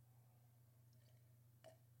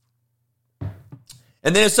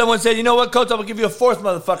 And then if someone said, you know what, coach, I'm going to give you a 4th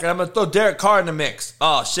motherfucker. I'm going to throw Derek Carr in the mix.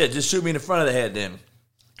 Oh, shit, just shoot me in the front of the head then.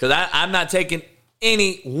 Because I'm not taking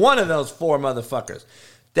any one of those 4 motherfuckers.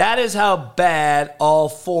 That is how bad all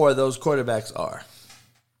 4 of those quarterbacks are.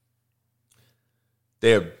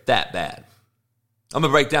 They're that bad. I'm going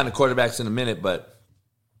to break down the quarterbacks in a minute, but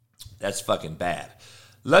that's fucking bad.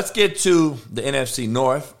 Let's get to the NFC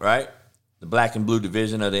North, right? The black and blue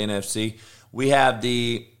division of the NFC. We have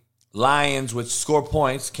the Lions, which score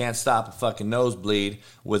points, can't stop a fucking nosebleed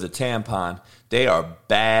with a tampon. They are a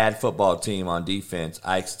bad football team on defense.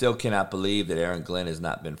 I still cannot believe that Aaron Glenn has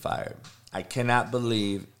not been fired. I cannot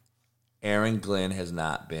believe Aaron Glenn has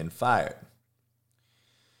not been fired.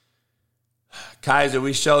 Kaiser,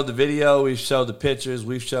 we showed the video, we've showed the pictures,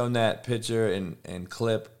 we've shown that picture and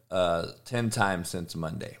clip 10 times since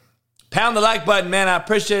Monday. Pound the like button, man. I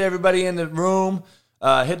appreciate everybody in the room.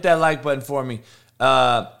 Hit that like button for me.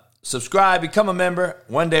 Subscribe, become a member.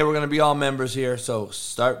 One day we're going to be all members here, so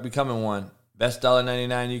start becoming one. Best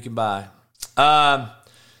 $1.99 you can buy.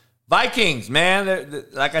 Vikings, man.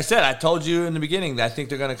 Like I said, I told you in the beginning that I think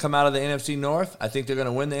they're going to come out of the NFC North. I think they're going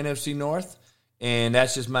to win the NFC North, and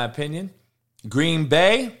that's just my opinion. Green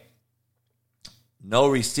Bay, no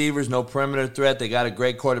receivers, no perimeter threat. They got a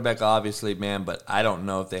great quarterback, obviously, man, but I don't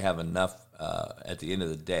know if they have enough at the end of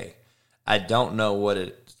the day. I don't know what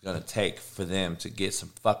it's going to take for them to get some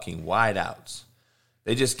fucking wideouts.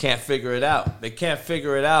 They just can't figure it out. They can't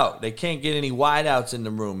figure it out. They can't get any wideouts in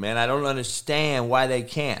the room, man. I don't understand why they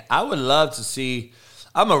can't. I would love to see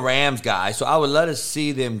 – I'm a Rams guy, so I would love to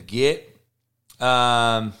see them get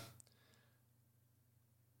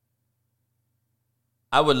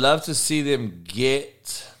I would love to see them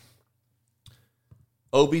get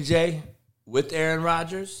OBJ with Aaron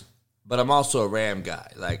Rodgers, but I'm also a Ram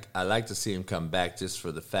guy. Like, I like to see him come back just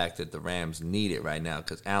for the fact that the Rams need it right now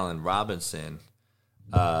because Allen Robinson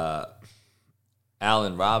has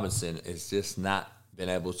just not been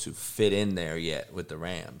able to fit in there yet with the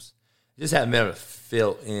Rams. Just haven't been able to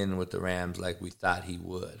fill in with the Rams like we thought he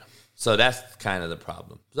would. So that's kind of the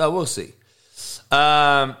problem. So we'll see.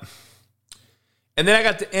 And then I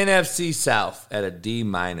got the NFC South at a D-.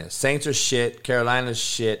 Saints are shit. Carolina's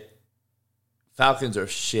shit. Falcons are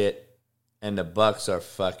shit. And the Bucks are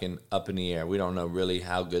fucking up in the air. We don't know really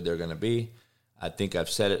how good they're going to be. I think I've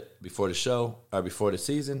said it before the show, or before the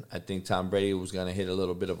season. I think Tom Brady was going to hit a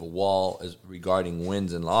little bit of a wall regarding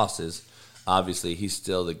wins and losses. Obviously, he's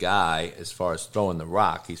still the guy as far as throwing the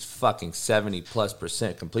rock. He's fucking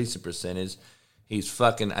 70+% completion percentage. He's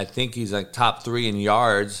fucking, I think he's like top 3 in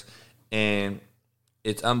yards. And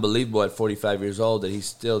it's unbelievable at 45 years old that he's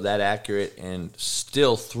still that accurate and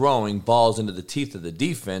still throwing balls into the teeth of the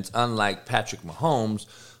defense, unlike Patrick Mahomes,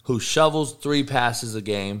 who shovels 3 passes a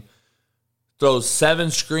game, throws 7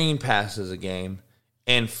 screen passes a game,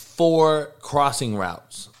 and 4 crossing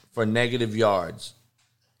routes for negative yards.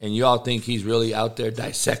 And you all think he's really out there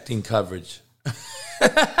dissecting coverage.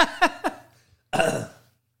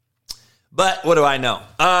 But what do I know?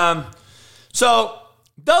 So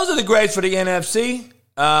those are the grades for the NFC.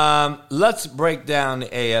 Let's break down the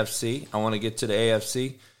AFC. I want to get to the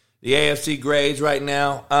AFC. The AFC grades right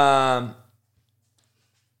now.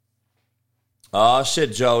 Oh,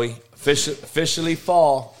 shit, Joey. Officially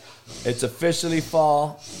fall. It's officially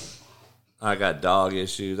fall. I got dog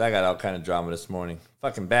issues. I got all kind of drama this morning.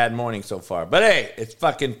 Fucking bad morning so far. But hey, it's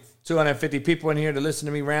fucking 250 people in here to listen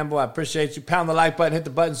to me ramble. I appreciate you. Pound the like button, hit the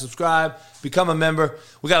button, subscribe, become a member.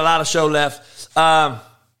 We got a lot of show left.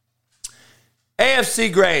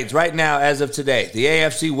 AFC grades right now as of today. The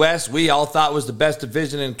AFC West, we all thought was the best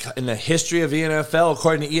division in the history of the NFL,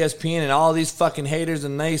 according to ESPN and all these fucking haters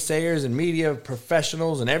and naysayers and media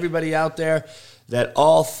professionals and everybody out there that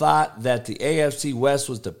all thought that the AFC West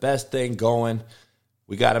was the best thing going.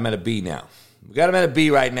 We got them at a B now. We got them at a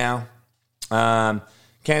B right now.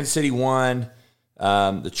 Kansas City won.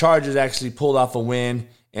 The Chargers actually pulled off a win,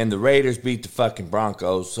 and the Raiders beat the fucking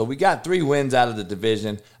Broncos. So we got 3 wins out of the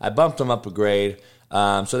division. I bumped them up a grade.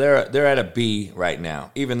 So they're at a B right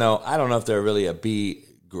now, even though I don't know if they're really a B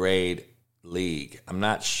grade league. I'm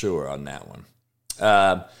not sure on that one.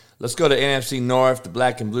 Let's go to NFC North, the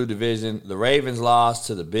black and blue division. The Ravens lost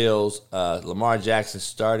to the Bills. Lamar Jackson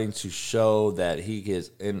starting to show that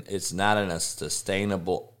it's not in a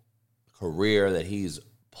sustainable career that he's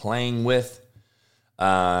playing with.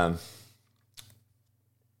 The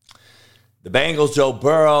Bengals, Joe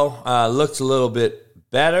Burrow, looks a little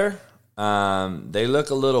bit better. They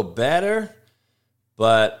look a little better,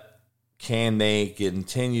 but can they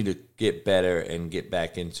continue to get better and get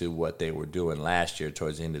back into what they were doing last year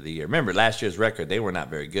towards the end of the year? Remember, last year's record, they were not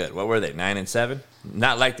very good. What were they, 9-7?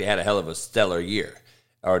 Not like they had a hell of a stellar year.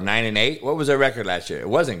 Or 9-8? What was their record last year? It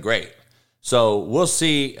wasn't great. So we'll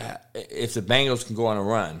see if the Bengals can go on a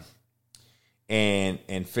run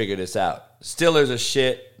and figure this out. Steelers are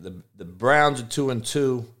shit. The Browns are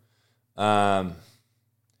 2-2.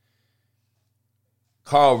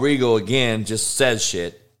 Carl Regal, again, just says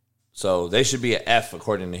shit. So they should be an F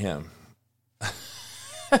according to him.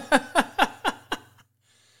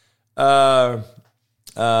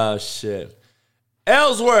 Shit.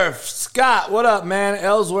 Ellsworth, Scott, what up, man?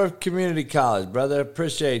 Ellsworth Community College, brother.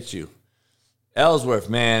 Appreciate you. Ellsworth,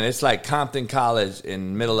 man, it's like Compton College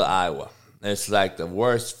in middle of Iowa. It's like the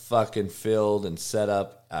worst fucking field and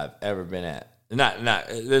setup I've ever been at. Not.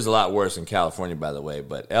 There's a lot worse in California, by the way,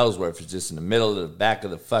 but Ellsworth is just in the middle of the back of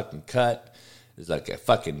the fucking cut. There's like a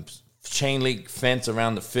fucking chain link fence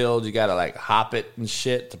around the field. You gotta like hop it and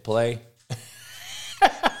shit to play.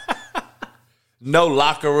 No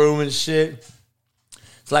locker room and shit.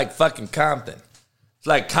 It's like fucking Compton. It's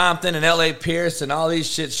like Compton and L.A. Pierce and all these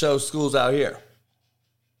shit show schools out here.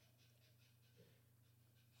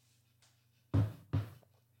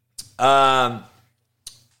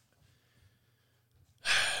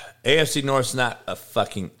 AFC North's not a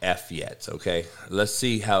fucking F yet, okay? Let's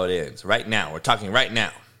see how it ends. Right now. We're talking right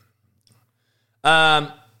now.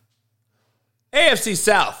 AFC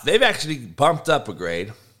South, they've actually bumped up a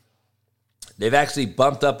grade. They've actually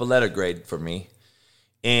bumped up a letter grade for me.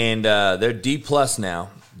 And they're D+ now.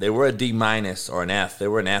 They were a D- or an F. They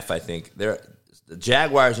were an F, I think. The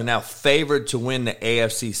Jaguars are now favored to win the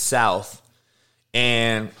AFC South.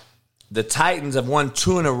 And the Titans have won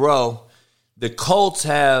 2 in a row. The Colts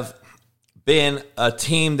have been a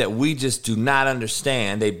team that we just do not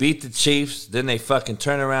understand. They beat the Chiefs, then they fucking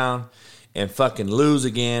turn around and fucking lose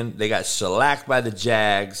again. They got shellacked by the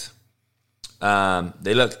Jags.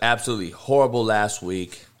 They looked absolutely horrible last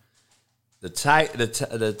week.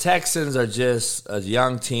 The Texans are just a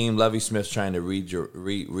young team. Lovie Smith's trying to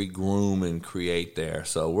regroom and create there.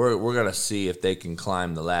 So we're going to see if they can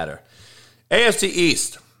climb the ladder. AFC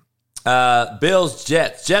East. Bills,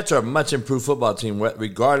 Jets. Jets are a much improved football team,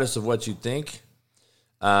 regardless of what you think.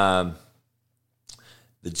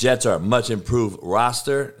 The Jets are a much improved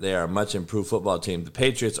roster. They are a much improved football team. The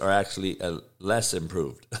Patriots are actually less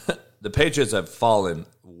improved. The Patriots have fallen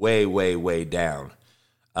way, way, way down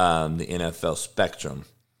the NFL spectrum.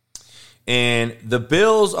 And the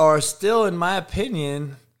Bills are still, in my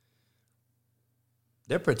opinion,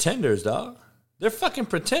 they're pretenders, dog. They're fucking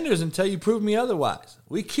pretenders until you prove me otherwise.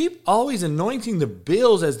 We keep always anointing the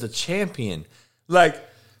Bills as the champion. Like,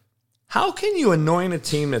 how can you anoint a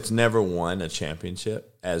team that's never won a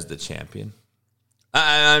championship as the champion?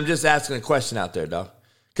 I'm just asking a question out there, dog.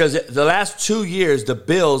 Because the last 2 years, the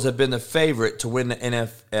Bills have been the favorite to win the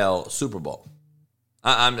NFL Super Bowl.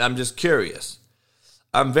 I'm just curious.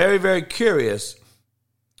 I'm very, very curious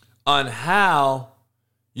on how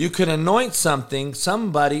you can anoint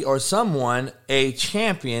somebody or someone a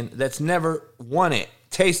champion that's never won it,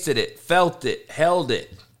 tasted it, felt it, held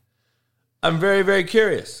it. I'm very, very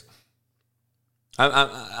curious.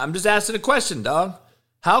 I'm just asking a question, dog.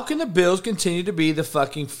 How can the Bills continue to be the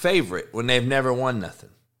fucking favorite when they've never won nothing?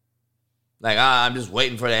 Like, I'm just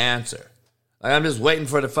waiting for the answer. Like, I'm just waiting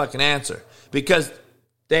for the fucking answer. Because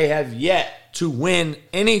they have yet to win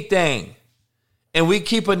anything. And we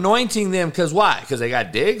keep anointing them because why? Because they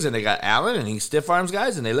got Diggs and they got Allen and he stiff arms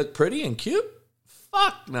guys and they look pretty and cute?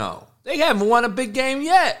 Fuck no. They haven't won a big game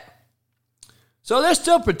yet. So they're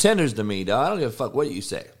still pretenders to me, dog. I don't give a fuck what you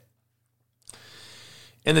say.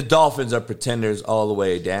 And the Dolphins are pretenders all the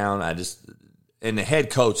way down. And the head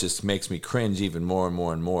coach just makes me cringe even more and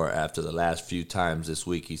more and more after the last few times this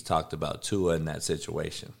week he's talked about Tua in that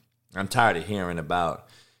situation. I'm tired of hearing about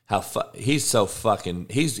how he's so fucking,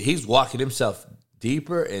 he's walking himself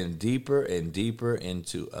deeper and deeper and deeper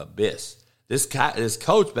into abyss. This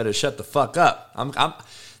coach better shut the fuck up.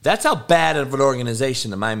 That's how bad of an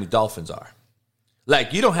organization the Miami Dolphins are.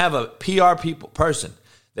 Like, you don't have a PR person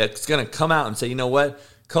that's going to come out and say, you know what,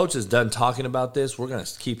 coach is done talking about this. We're going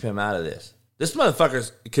to keep him out of this. This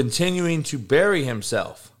motherfucker's continuing to bury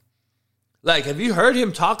himself. Like, have you heard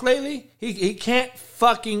him talk lately? He can't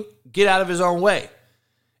fucking get out of his own way.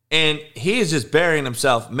 And he is just burying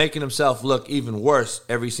himself, making himself look even worse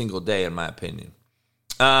every single day, in my opinion.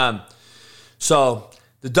 So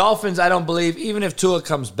the Dolphins, I don't believe, even if Tua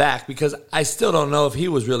comes back, because I still don't know if he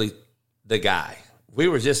was really the guy. We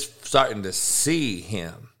were just starting to see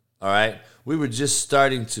him, all right? We were just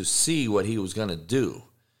starting to see what he was going to do.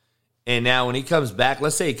 And now when he comes back,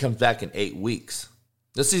 let's say he comes back in 8 weeks.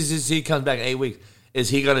 Let's see he comes back in 8 weeks. Is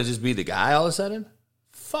he going to just be the guy all of a sudden?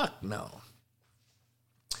 Fuck no.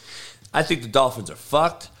 I think the Dolphins are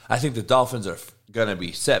fucked. I think the Dolphins are going to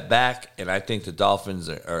be set back, and I think the Dolphins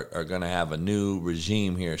are going to have a new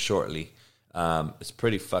regime here shortly. It's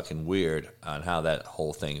pretty fucking weird on how that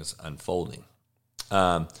whole thing is unfolding.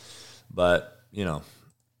 But, you know,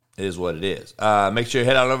 it is what it is. Make sure you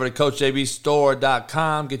head on over to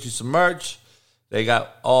CoachJBStore.com, get you some merch. We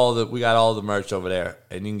got all the merch over there,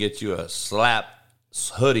 and you can get you a slap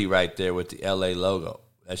hoodie right there with the LA logo.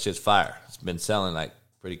 That shit's fire. It's been selling like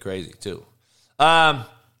pretty crazy too. I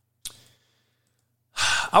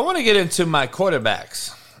want to get into my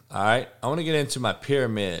quarterbacks. All right, I want to get into my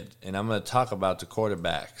pyramid, and I'm going to talk about the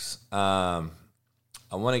quarterbacks. I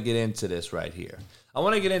want to get into this right here. I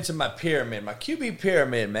want to get into my pyramid, my QB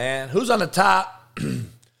pyramid, man. Who's on the top?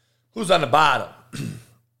 Who's on the bottom?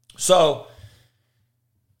 So,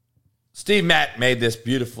 Steve Mack made this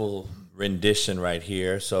beautiful rendition right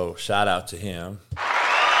here, so shout out to him.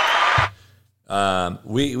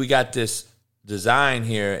 We got this design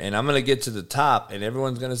here, and I'm going to get to the top, and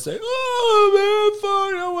everyone's going to say, oh, man,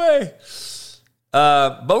 far away.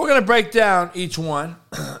 But we're going to break down each one,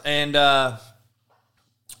 and I'm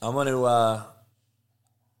going to, I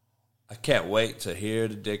can't wait to hear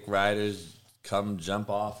the Dick Riders come jump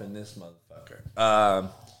off in this motherfucker.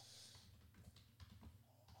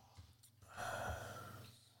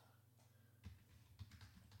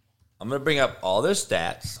 I'm going to bring up all their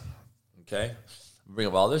stats, okay? Bring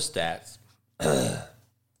up all their stats. I'm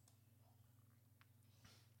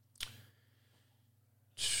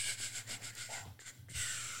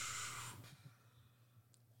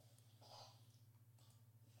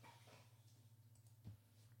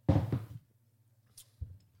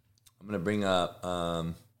going to bring up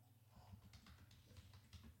all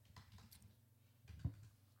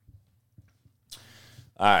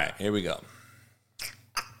right, here we go.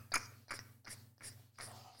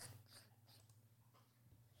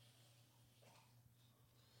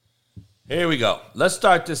 Here we go. Let's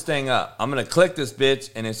start this thing up. I'm going to click this bitch,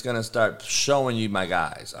 and it's going to start showing you my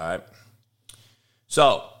guys, all right?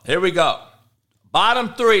 So, here we go.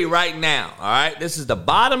 Bottom three right now, all right? This is the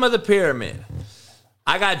bottom of the pyramid.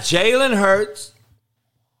 I got Jalen Hurts,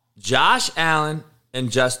 Josh Allen,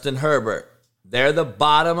 and Justin Herbert. They're the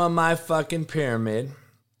bottom of my fucking pyramid.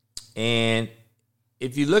 And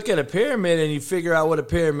if you look at a pyramid and you figure out what a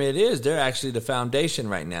pyramid is, they're actually the foundation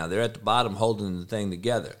right now. They're at the bottom holding the thing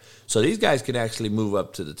together. So these guys can actually move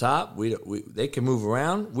up to the top. They can move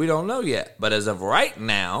around. We don't know yet. But as of right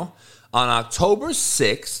now, on October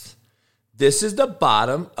 6th, this is the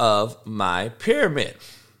bottom of my pyramid.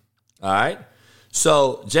 All right?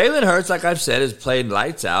 So Jalen Hurts, like I've said, has played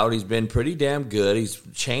lights out. He's been pretty damn good. He's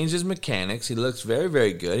changed his mechanics. He looks very,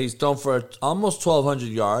 very good. He's thrown for almost 1,200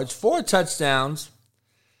 yards, 4 touchdowns,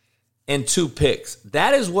 and 2 picks.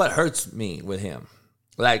 That is what hurts me with him.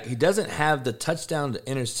 Like, he doesn't have the touchdown to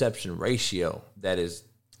interception ratio that is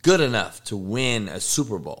good enough to win a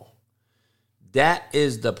Super Bowl. That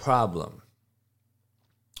is the problem.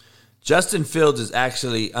 Justin Fields is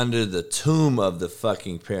actually under the tomb of the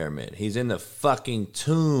fucking pyramid. He's in the fucking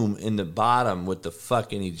tomb in the bottom with the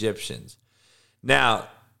fucking Egyptians. Now,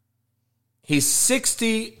 he's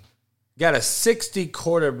got a 60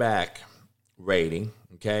 quarterback rating,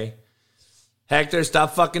 okay? Hector,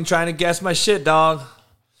 stop fucking trying to guess my shit, dog.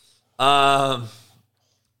 Hector's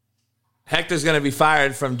going to be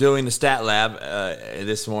fired from doing the stat lab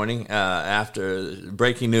this morning after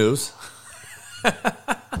breaking news.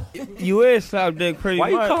 You is slap dick pretty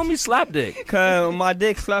much. Why you calling me slap dick? Because my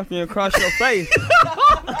dick slapped me across your face.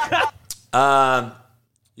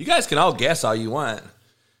 You guys can all guess all you want.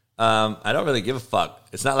 I don't really give a fuck.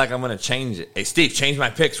 It's not like I'm going to change it. Hey, Steve, change my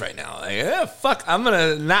picks right now. Like, yeah, fuck. I'm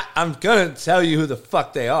going to tell you who the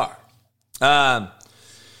fuck they are. Jalen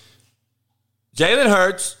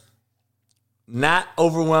Hurts, not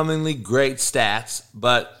overwhelmingly great stats,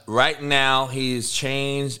 but right now he's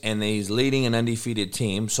changed and he's leading an undefeated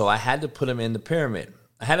team, so I had to put him in the pyramid.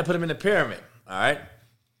 All right?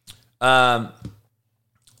 And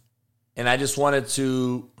I just wanted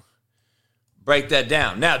to break that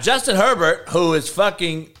down. Now, Justin Herbert, who is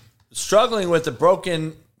fucking struggling with a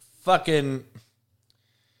broken fucking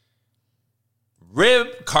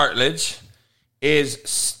rib cartilage, is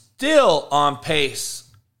still on pace.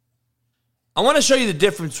 I want to show you the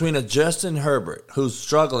difference between a Justin Herbert, who's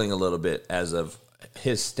struggling a little bit as of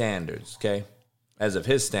his standards, okay? As of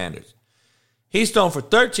his standards. He's thrown for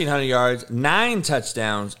 1,300 yards, 9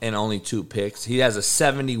 touchdowns, and only 2 picks. He has a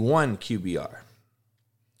 71 QBR,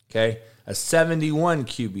 okay? A 71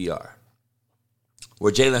 QBR.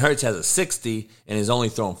 Where Jalen Hurts has a 60 and has only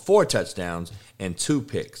thrown 4 touchdowns and 2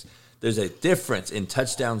 picks. There's a difference in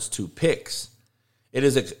touchdowns to picks.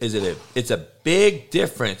 It's a big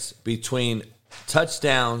difference between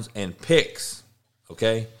touchdowns and picks,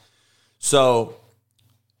 okay? So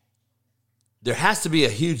there has to be a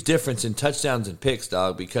huge difference in touchdowns and picks,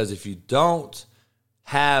 dog, because if you don't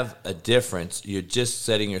have a difference, you're just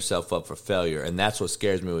setting yourself up for failure, and that's what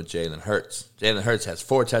scares me with Jalen Hurts. Jalen Hurts has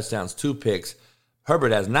 4 touchdowns, 2 picks.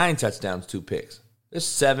 Herbert has 9 touchdowns, 2 picks.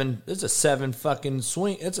 It's a 7 fucking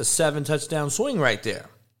swing. It's a 7 touchdown swing right there.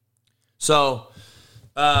 So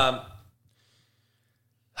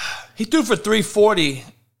he threw for 340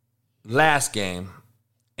 last game,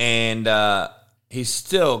 and he's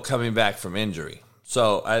still coming back from injury.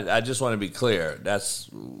 So I just want to be clear. That's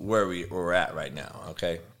where we're at right now,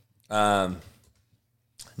 okay? Now,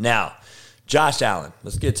 Josh Allen.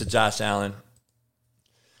 Let's get to Josh Allen.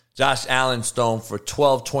 Josh Allen's thrown for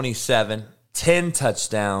 1,227, 10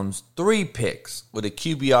 touchdowns, 3 picks with a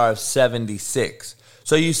QBR of 76.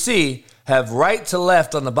 So you see, have right to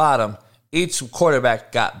left on the bottom, each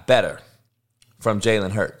quarterback got better from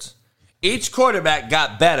Jalen Hurts. Each quarterback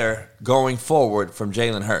got better going forward from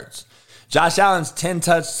Jalen Hurts. Josh Allen's 10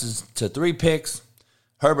 touches to 3 picks.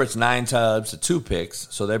 Herbert's 9 touches to 2 picks.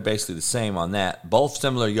 So they're basically the same on that. Both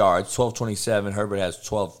similar yards, 1,227. Herbert has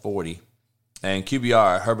 1,240. And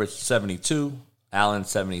QBR, Herbert's 72. Allen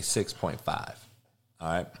 76.5. All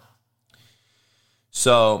right.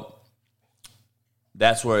 So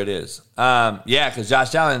that's where it is. Because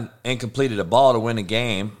Josh Allen incompleted a ball to win a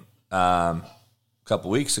game a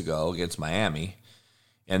couple weeks ago against Miami.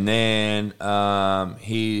 And then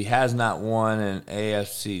he has not won an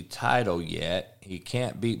AFC title yet. He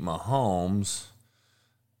can't beat Mahomes.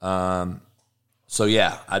 So,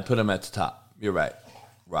 yeah, I'd put him at the top. You're right,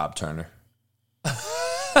 Rob Turner.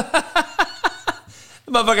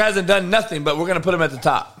 The motherfucker hasn't done nothing, but we're going to put him at the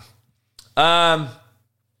top. All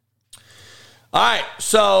right,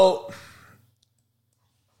 so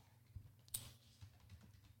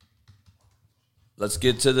let's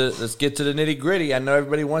get to the nitty gritty. I know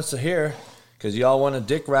everybody wants to hear because y'all want to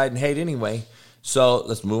dick ride and hate anyway. So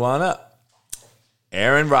let's move on up.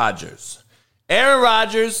 Aaron Rodgers. Aaron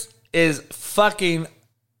Rodgers is fucking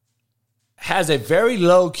has a very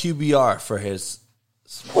low QBR for his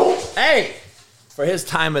Hey, for his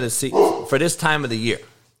time of the season, for this time of the year,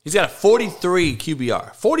 he's got a 43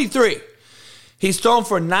 QBR. 43. He's thrown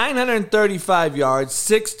for 935 yards,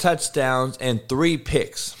 6 touchdowns, and 3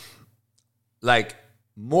 picks. Like,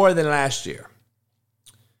 more than last year.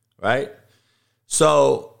 Right?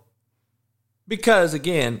 So, because,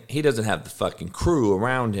 again, he doesn't have the fucking crew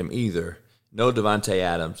around him either. No Devontae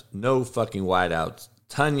Adams. No fucking wideouts.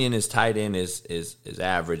 Tunyon, his tight end, is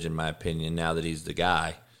average, in my opinion, now that he's the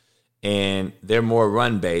guy. And they're more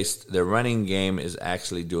run-based. Their running game is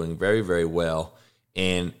actually doing very, very well.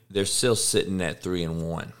 And they're still sitting at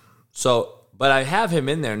 3-1. So, but I have him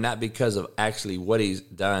in there not because of actually what he's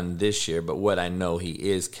done this year, but what I know he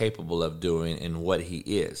is capable of doing and what he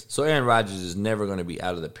is. So Aaron Rodgers is never going to be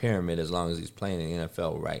out of the pyramid as long as he's playing in the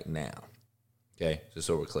NFL right now. Okay, just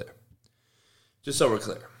so we're clear. Just so we're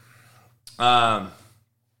clear.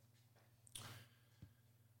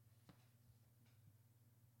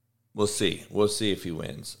 We'll see. We'll see if he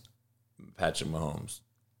wins. Patrick Mahomes.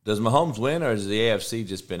 Does Mahomes win, or has the AFC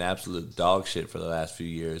just been absolute dog shit for the last few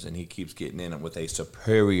years, and he keeps getting in it with a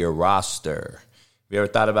superior roster? Have you ever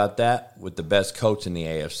thought about that? With the best coach in the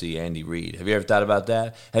AFC, Andy Reid. Have you ever thought about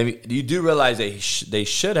that? You do realize they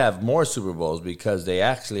should have more Super Bowls because they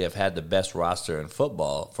actually have had the best roster in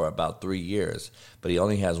football for about 3 years, but he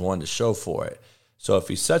only has one to show for it. So if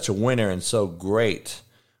he's such a winner and so great,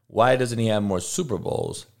 why doesn't he have more Super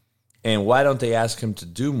Bowls? And why don't they ask him to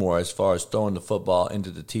do more as far as throwing the football into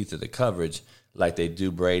the teeth of the coverage like they do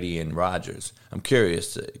Brady and Rodgers? I'm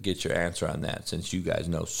curious to get your answer on that since you guys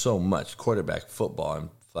know so much quarterback football and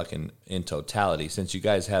fucking in totality, since you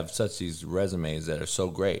guys have such these resumes that are so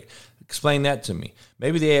great. Explain that to me.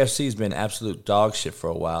 Maybe the AFC has been absolute dog shit for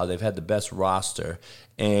a while. They've had the best roster,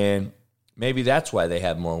 and maybe that's why they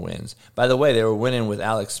have more wins. By the way, they were winning with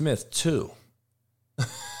Alex Smith, too.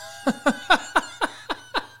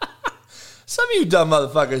 Some of you dumb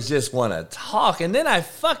motherfuckers just want to talk, and then I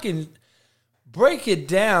fucking break it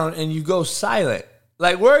down, and you go silent.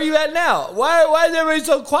 Like, where are you at now? Why is everybody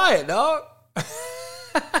so quiet, dog?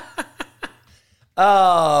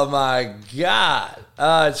 Oh, my God.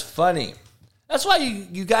 It's funny. That's why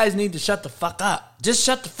you guys need to shut the fuck up. Just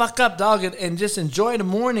shut the fuck up, dog, and just enjoy the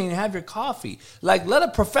morning and have your coffee. Like, let a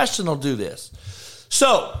professional do this.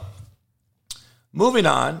 So, moving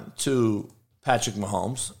on to Patrick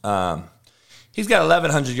Mahomes. He's got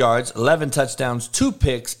 1,100 yards, 11 touchdowns, 2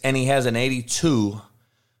 picks, and he has an 82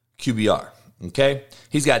 QBR, okay?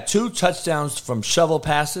 He's got 2 touchdowns from shovel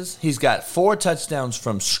passes. He's got 4 touchdowns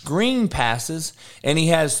from screen passes, and he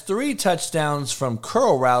has 3 touchdowns from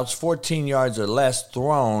curl routes, 14 yards or less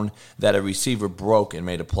thrown that a receiver broke and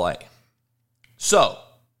made a play. So,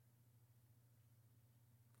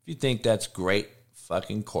 if you think that's great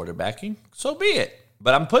fucking quarterbacking, so be it.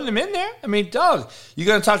 But I'm putting him in there. I mean, dog, you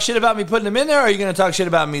going to talk shit about me putting him in there, or are you going to talk shit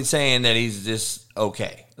about me saying that he's just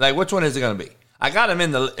okay? Like, which one is it going to be? I got him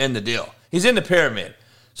in the deal. He's in the pyramid.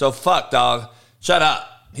 So, fuck, dog. Shut up.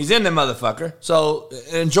 He's in the motherfucker. So,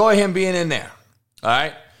 enjoy him being in there. All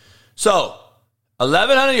right? So,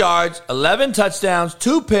 1,100 yards, 11 touchdowns,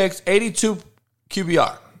 2 picks, 82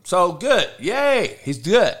 QBR. So, good. Yay. He's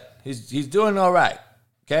good. He's doing all right.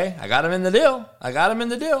 Okay? I got him in the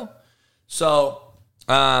deal. So,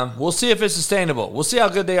 we'll see if it's sustainable. We'll see how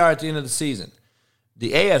good they are at the end of the season.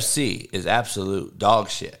 The AFC is absolute dog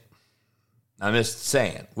shit. I'm just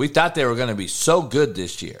saying. We thought they were going to be so good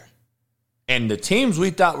this year. And the teams we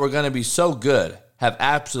thought were going to be so good have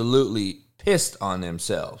absolutely pissed on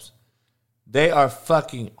themselves. They are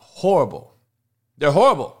fucking horrible. They're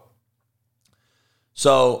horrible.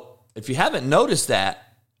 So, if you haven't noticed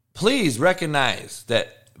that, please recognize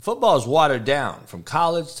that football is watered down from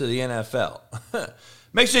college to the NFL.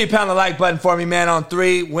 Make sure you pound the like button for me, man. On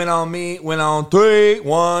 3, win on me. Win on 3.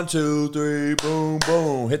 1, 2, 3. Boom,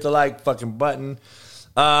 boom. Hit the like fucking button.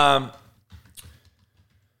 Man,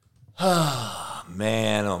 oh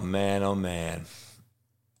man, oh man.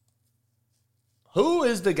 Who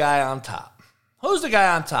is the guy on top? Who's the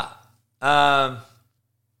guy on top?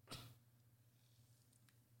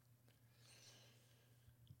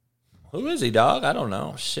 Who is he, dog? I don't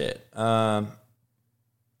know. Shit.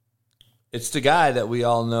 It's the guy that we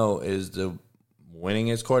all know is the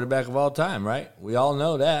winningest quarterback of all time, right? We all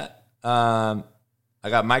know that. I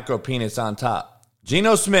got micro penis on top.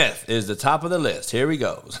 Geno Smith is the top of the list. Here he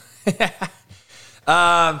goes.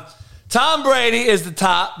 Tom Brady is the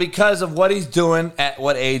top because of what he's doing at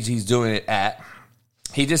what age he's doing it at.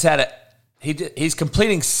 He just had he's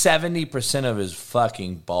completing 70% of his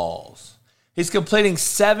fucking balls. He's completing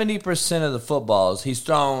 70% of the footballs. He's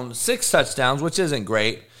thrown 6 touchdowns, which isn't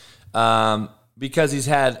great because he's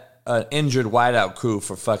had an injured wideout crew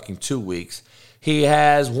for fucking 2 weeks. He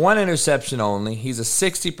has 1 interception only. He's a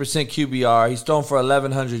 60% QBR. He's thrown for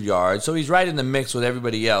 1,100 yards. So he's right in the mix with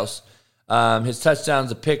everybody else. His touchdowns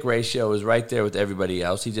to pick ratio is right there with everybody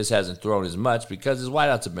else. He just hasn't thrown as much because his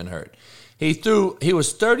wideouts have been hurt. He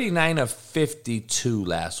was 39 of 52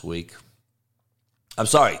 last week. I'm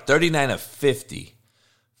sorry, 39 of 50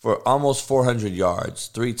 for almost 400 yards,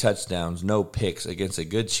 3 touchdowns, no picks against a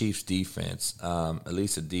good Chiefs defense, at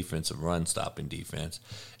least a defensive run-stopping defense.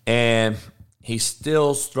 And he's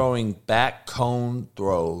still throwing back cone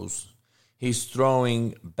throws. He's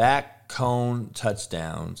throwing back cone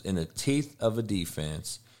touchdowns in the teeth of a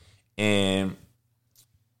defense. And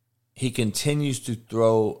he continues to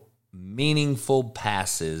throw meaningful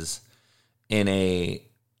passes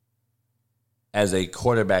as a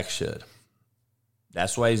quarterback should.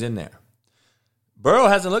 That's why he's in there. Burrow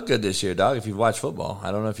hasn't looked good this year, dog, if you've watched football.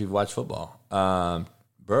 I don't know if you've watched football.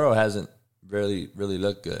 Burrow hasn't really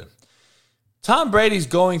looked good. Tom Brady's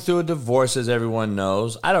going through a divorce, as everyone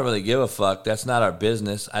knows. I don't really give a fuck. That's not our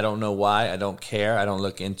business. I don't know why. I don't care. I don't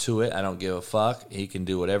look into it. I don't give a fuck. He can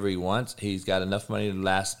do whatever he wants. He's got enough money to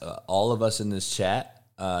last all of us in this chat.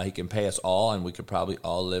 He can pay us all, and we could probably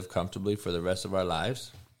all live comfortably for the rest of our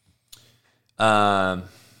lives.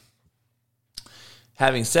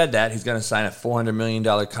 Having said that, he's going to sign a $400 million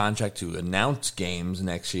contract to announce games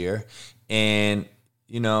next year. And,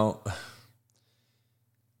 you know,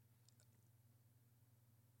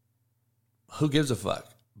 who gives a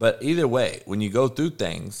fuck? But either way, when you go through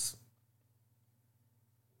things,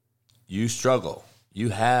 you struggle. You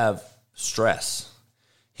have stress.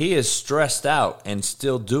 He is stressed out and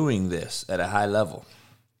still doing this at a high level.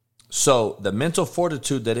 So the mental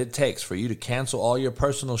fortitude that it takes for you to cancel all your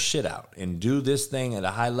personal shit out and do this thing at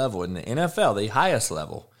a high level in the NFL, the highest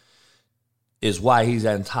level, is why he's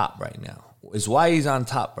on top right now. Is why he's on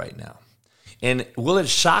top right now. And will it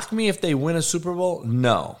shock me if they win a Super Bowl?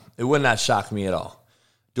 No, it would not shock me at all.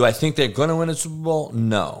 Do I think they're going to win a Super Bowl?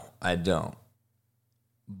 No, I don't.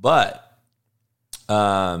 But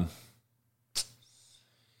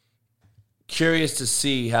curious to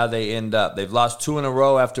see how they end up. They've lost 2 in a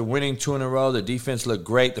row after winning 2 in a row. The defense looked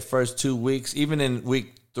great the first 2 weeks. Even in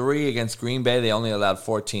week 3 against Green Bay, they only allowed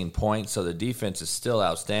 14 points, so the defense is still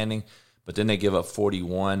outstanding. But then they give up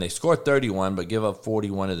 41. They scored 31, but give up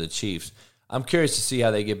 41 to the Chiefs. I'm curious to see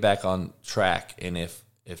how they get back on track and if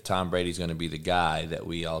Tom Brady's going to be the guy that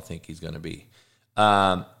we all think he's going to be.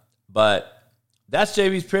 But that's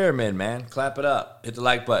JB's Pyramid, man. Clap it up. Hit the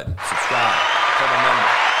like button. Subscribe. Become a member.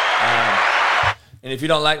 And if you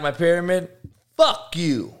don't like my pyramid, fuck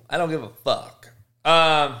you. I don't give a fuck.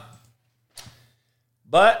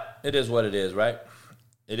 But it is what it is, right?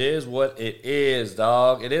 It is what it is,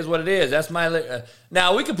 dog. It is what it is. That's my...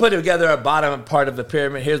 now, we can put together a bottom part of the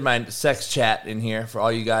pyramid. Here's my sex chat in here for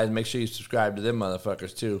all you guys. Make sure you subscribe to them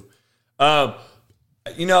motherfuckers, too.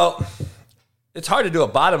 You know... It's hard to do a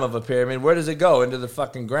bottom of a pyramid. Where does it go? Into the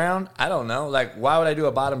fucking ground? I don't know. Like, why would I do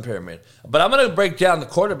a bottom pyramid? But I'm going to break down the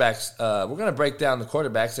quarterbacks. We're going to break down the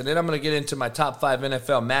quarterbacks, and then I'm going to get into my top 5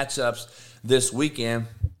 NFL matchups this weekend.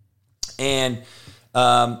 And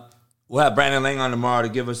we'll have Brandon Lang on tomorrow to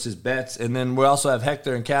give us his bets. And then we'll also have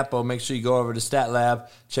Hector and Capo. Make sure you go over to Stat Lab.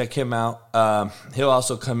 Check him out. He'll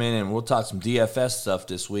also come in, and we'll talk some DFS stuff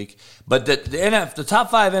this week. But the top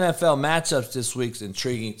 5 NFL matchups this week's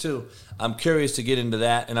intriguing, too. I'm curious to get into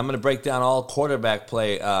that, and I'm going to break down all quarterback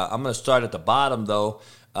play. I'm going to start at the bottom, though,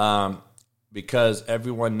 because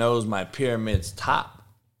everyone knows my pyramid's top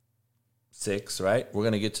 6, right? We're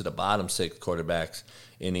going to get to the bottom 6 quarterbacks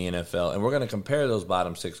in the NFL, and we're going to compare those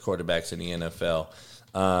bottom 6 quarterbacks in the NFL.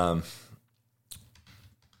 I'm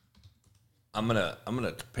gonna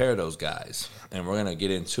compare those guys, and we're going to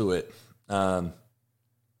get into it.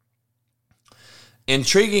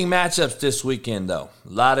 Intriguing matchups this weekend, though. A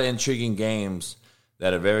lot of intriguing games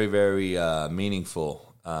that are very, very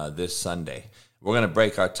meaningful this Sunday. We're going to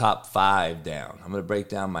break our top 5 down. I'm going to break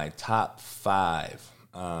down my top 5.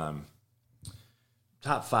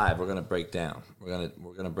 Top 5 we're going to break down. We're going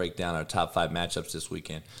to break down our top 5 matchups this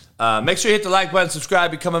weekend. Make sure you hit the like button,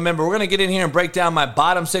 subscribe, become a member. We're going to get in here and break down my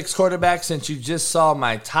bottom 6 quarterbacks since you just saw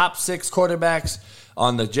my top 6 quarterbacks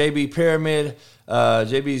on the JB Pyramid.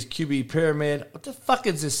 JB's QB Pyramid. What the fuck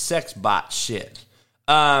is this sex bot shit?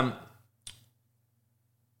 And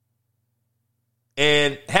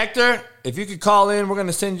Hector, if you could call in, we're going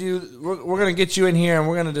to get you in here and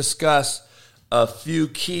we're going to discuss a few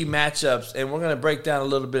key matchups, and we're going to break down a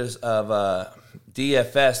little bit of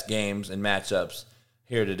DFS games and matchups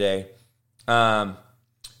here today. But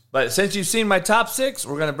since you've seen my top 6,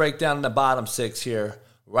 we're going to break down the bottom 6 here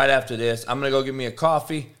right after this. I'm going to go get me a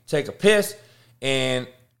coffee, take a piss, and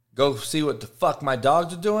go see what the fuck my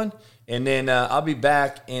dogs are doing. And then I'll be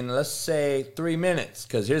back in, let's say, 3 minutes,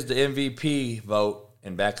 because here's the MVP vote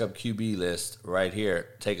and backup QB list right here.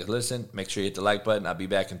 Take a listen. Make sure you hit the like button. I'll be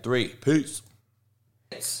back in 3. Peace.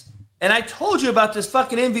 And I told you about this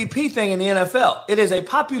fucking MVP thing in the NFL. It is a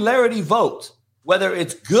popularity vote, whether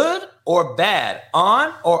it's good or bad,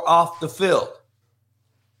 on or off the field.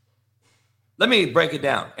 Let me break it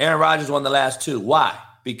down. Aaron Rodgers won the last 2. Why?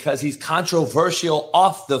 Because he's controversial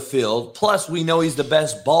off the field. Plus, we know he's the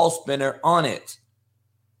best ball spinner on it.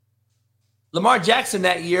 Lamar Jackson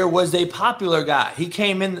that year was a popular guy. He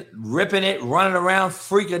came in ripping it, running around,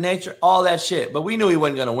 freak of nature, all that shit. But we knew he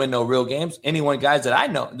wasn't going to win no real games. Guys that I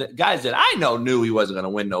know knew he wasn't going to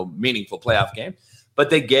win no meaningful playoff game. But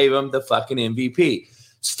they gave him the fucking MVP.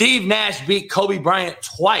 Steve Nash beat Kobe Bryant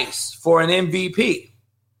twice for an MVP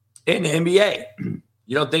in the NBA.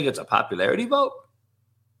 You don't think it's a popularity vote?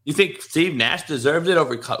 You think Steve Nash deserves it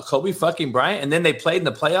over Kobe fucking Bryant? And then they played in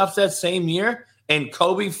the playoffs that same year, and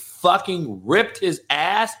Kobe fucking ripped his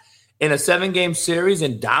ass in a 7-game series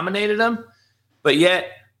and dominated him. But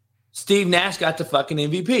yet, Steve Nash got the fucking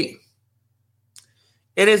MVP.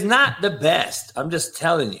 It is not the best. I'm just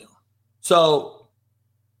telling you. So,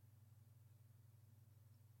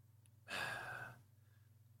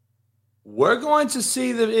 we're going to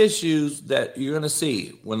see the issues that you're going to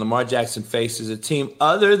see when Lamar Jackson faces a team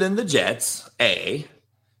other than the Jets, A,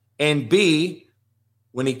 and B,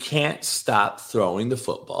 when he can't stop throwing the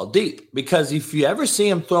football deep. Because if you ever see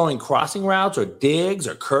him throwing crossing routes or digs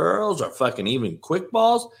or curls or fucking even quick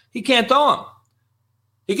balls, he can't throw them.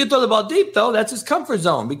 He can throw the ball deep, though. That's his comfort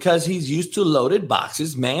zone because he's used to loaded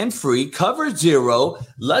boxes, man-free, cover 0.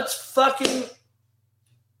 Let's fucking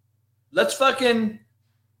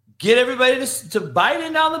get everybody to bite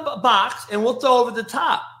in down the box, and we'll throw over the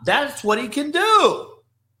top. That's what he can do.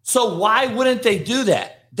 So why wouldn't they do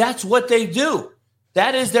that? That's what they do.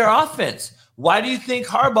 That is their offense. Why do you think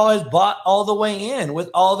Harbaugh has bought all the way in with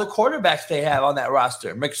all the quarterbacks they have on that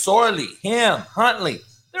roster? McSorley, him, Huntley.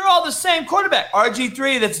 They're all the same quarterback.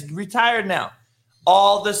 RG3 that's retired now.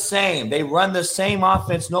 All the same. They run the same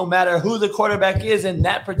offense no matter who the quarterback is in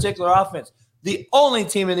that particular offense. The only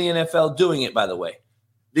team in the NFL doing it, by the way.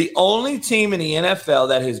 The only team in the NFL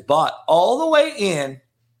that has bought all the way in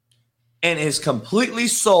and is completely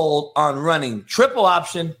sold on running triple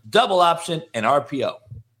option, double option, and RPO.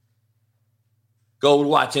 Go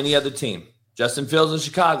watch any other team. Justin Fields in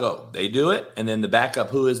Chicago, they do it. And then the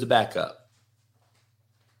backup, who is the backup?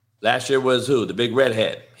 Last year was who? The big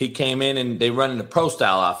redhead. He came in and they run in a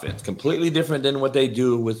pro-style offense, completely different than what they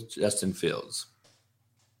do with Justin Fields.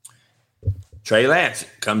 Trey Lance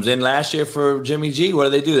comes in last year for Jimmy G.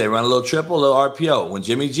 What do? They run a little triple, a little RPO. When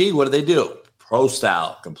Jimmy G, what do?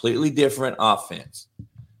 Pro-style, completely different offense.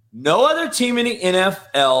 No other team in the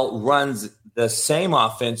NFL runs the same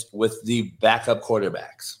offense with the backup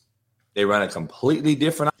quarterbacks. They run a completely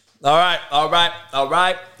different. All right.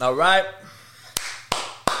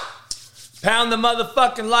 Pound the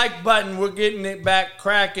motherfucking like button. We're getting it back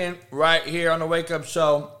cracking right here on the Wake Up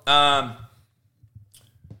Show. Why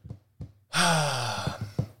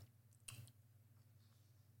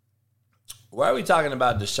are we talking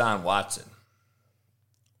about Deshaun Watson?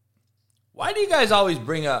 Why do you guys always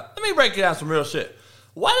bring up... Let me break it down some real shit.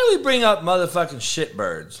 Why do we bring up motherfucking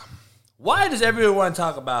shitbirds? Why does everyone want to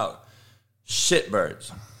talk about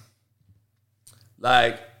shitbirds?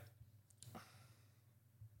 Like,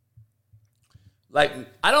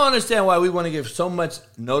 I don't understand why we want to give so much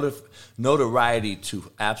notoriety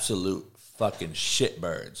to absolute fucking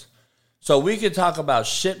shitbirds. So we could talk about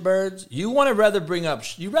shitbirds. You rather bring up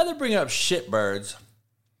shitbirds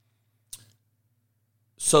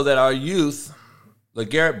so that our youth, the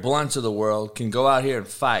Garrett Blunts of the world, can go out here and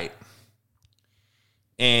fight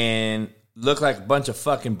and look like a bunch of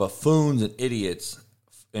fucking buffoons and idiots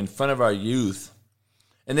in front of our youth.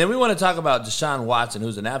 And then we want to talk about Deshaun Watson,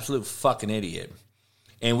 who's an absolute fucking idiot.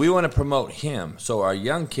 And we want to promote him so our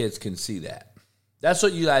young kids can see that. That's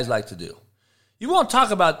what you guys like to do. You won't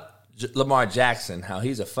talk about Lamar Jackson, how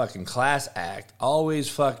he's a fucking class act, always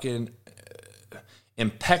fucking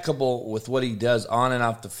impeccable with what he does on and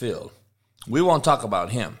off the field. We won't talk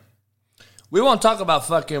about him. We won't talk about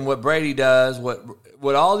fucking what Brady does,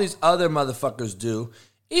 what all these other motherfuckers do.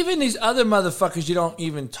 Even these other motherfuckers you don't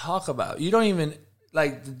even talk about. You don't even,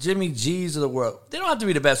 like the Jimmy G's of the world. They don't have to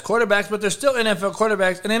be the best quarterbacks, but they're still NFL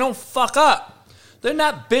quarterbacks, and they don't fuck up. They're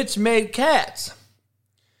not bitch-made cats.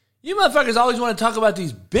 You motherfuckers always want to talk about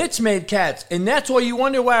these bitch-made cats, and that's why you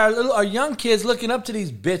wonder why our young kids looking up to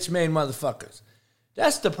these bitch-made motherfuckers.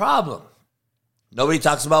 That's the problem. Nobody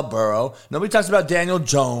talks about Burrow. Nobody talks about Daniel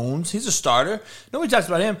Jones. He's a starter. Nobody talks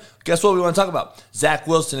about him. Guess what we want to talk about? Zach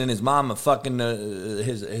Wilson and his mama fucking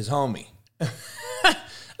his homie.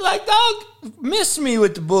 Like, dog, miss me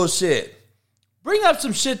with the bullshit. Bring up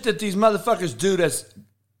some shit that these motherfuckers do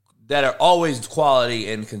that are always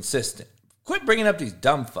quality and consistent. Quit bringing up these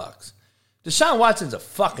dumb fucks. Deshaun Watson's a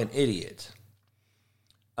fucking idiot.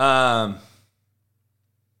 Let's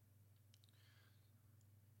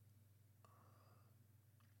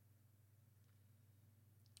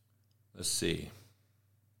see.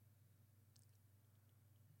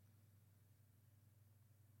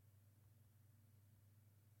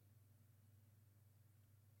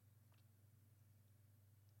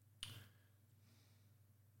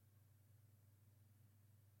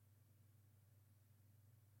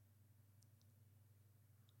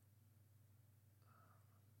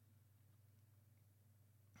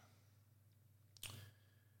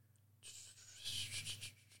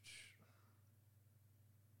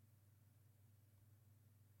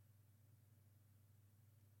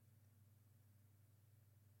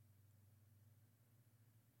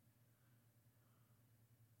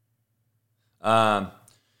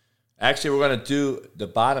 Actually, we're gonna do the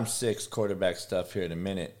bottom 6 quarterback stuff here in a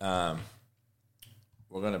minute.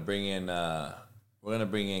 We're gonna bring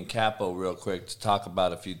in Capo real quick to talk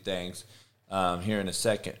about a few things here in a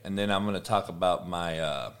second, and then I'm gonna talk about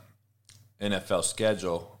my NFL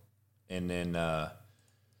schedule, and then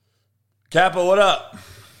Capo, what up?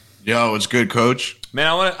 Yo, it's good, Coach. Man,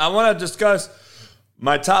 I want to discuss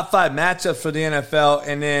my top 5 matchups for the NFL,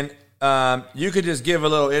 and then you could just give a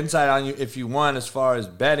little insight on you if you want as far as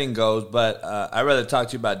betting goes, but I'd rather talk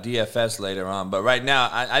to you about DFS later on. But right now,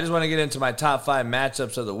 I just want to get into my top 5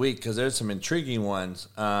 matchups of the week because there's some intriguing ones.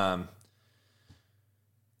 I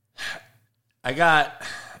got,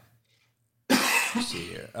 let's see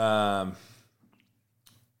here.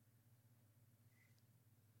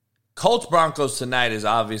 Colts-Broncos tonight is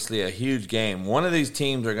obviously a huge game. One of these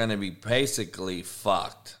teams are going to be basically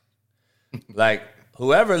fucked. Like,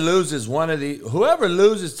 whoever loses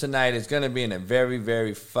tonight is going to be in a very,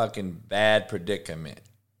 very fucking bad predicament.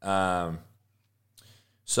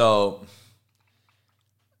 So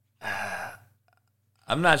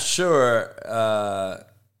I'm not sure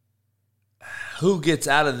who gets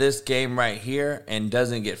out of this game right here and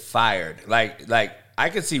doesn't get fired. Like I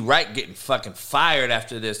could see Wright getting fucking fired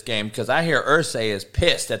after this game because I hear Irsay is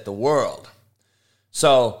pissed at the world.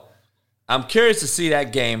 So I'm curious to see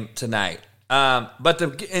that game tonight. But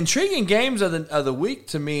the intriguing games of the week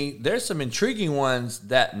to me, there's some intriguing ones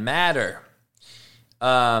that matter,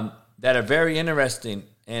 that are very interesting,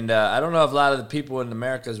 and I don't know if a lot of the people in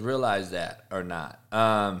America realize that or not.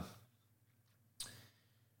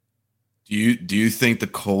 Do you think the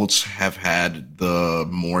Colts have had the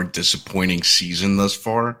more disappointing season thus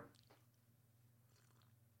far?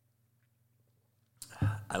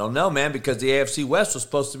 I don't know, man, because the AFC West was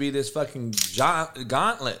supposed to be this fucking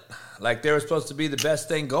gauntlet. Like, they were supposed to be the best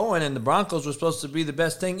thing going, and the Broncos were supposed to be the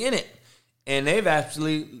best thing in it. And they've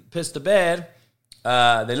actually pissed the bed.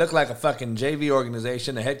 They look like a fucking JV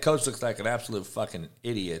organization. The head coach looks like an absolute fucking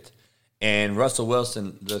idiot. And Russell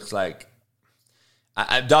Wilson looks like...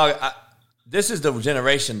 this is the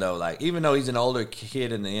generation, though. Like, even though he's an older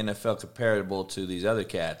kid in the NFL comparable to these other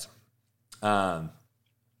cats,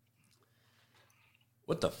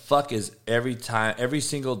 what the fuck is every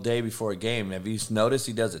single day before a game? Have you noticed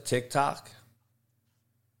he does a TikTok?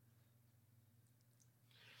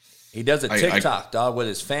 He does a TikTok, dog, with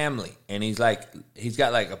his family. And he's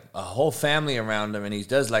got like a whole family around him, and he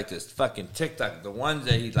does like this fucking TikTok. The ones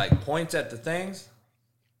that he like points at the things.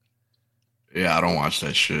 Yeah, I don't watch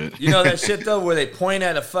that shit. You know that shit though, where they point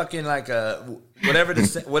at a fucking like a whatever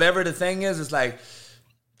the thing is. It's like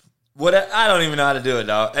I don't even know how to do it,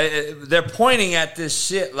 dog. They're pointing at this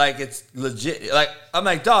shit like it's legit. Like, I'm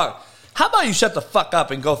like, dog, how about you shut the fuck up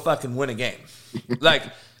and go fucking win a game? Like,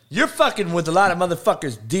 you're fucking with a lot of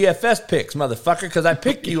motherfuckers DFS picks, motherfucker, because I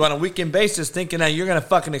pick you on a weekend basis thinking that you're going to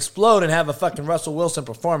fucking explode and have a fucking Russell Wilson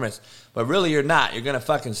performance. But really you're not. You're going to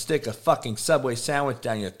fucking stick a fucking Subway sandwich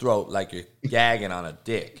down your throat like you're gagging on a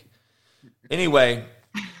dick. Anyway,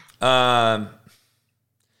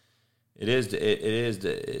 It is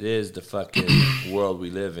the fucking world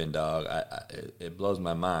we live in, dog. It blows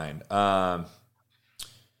my mind.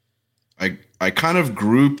 I kind of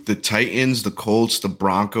group the Titans, the Colts, the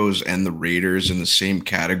Broncos, and the Raiders in the same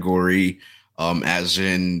category, as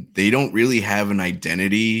in they don't really have an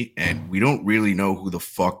identity, and we don't really know who the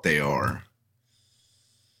fuck they are.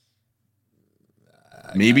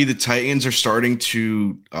 Maybe the Titans are starting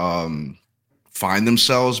to find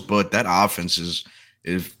themselves, but that offense is.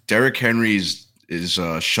 If Derrick Henry is is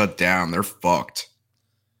shut down, they're fucked.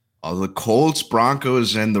 The Colts,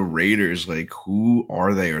 Broncos, and the Raiders, like, who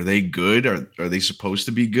are they? Are they good? Are they supposed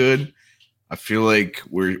to be good? I feel like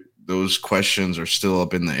those questions are still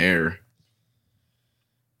up in the air.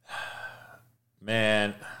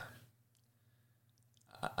 Man,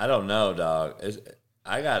 I don't know, dog.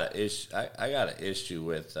 I got an issue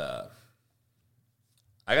with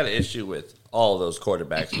all those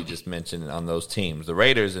quarterbacks you just mentioned on those teams. The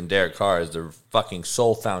Raiders and Derek Carr is the fucking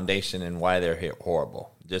sole foundation and why they're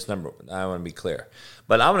horrible. Just I want to be clear.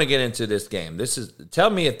 But I want to get into this game. Tell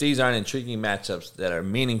me if these aren't intriguing matchups that are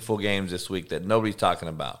meaningful games this week that nobody's talking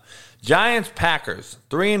about. Giants, Packers,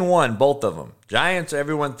 3-1, both of them. Giants,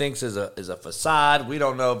 everyone thinks is a facade. We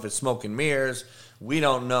don't know if it's smoke and mirrors. We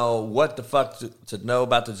don't know what the fuck to know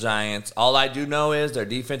about the Giants. All I do know is their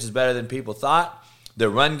defense is better than people thought. Their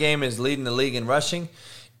run game is leading the league in rushing.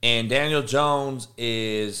 And Daniel Jones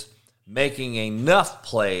is making enough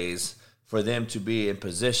plays for them to be in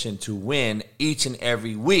position to win each and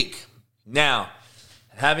every week. Now,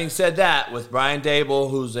 having said that, with Brian Daboll,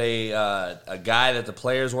 who's a guy that the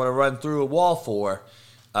players want to run through a wall for,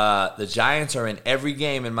 the Giants are in every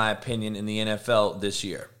game, in my opinion, in the NFL this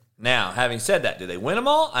year. Now, having said that, do they win them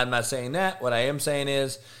all? I'm not saying that. What I am saying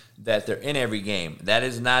is that they're in every game. That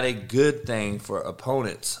is not a good thing for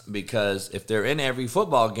opponents, because if they're in every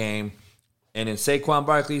football game and then Saquon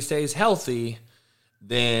Barkley stays healthy,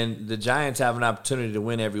 then the Giants have an opportunity to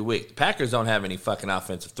win every week. The Packers don't have any fucking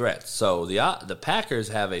offensive threats. So the Packers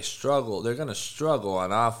have a struggle. They're going to struggle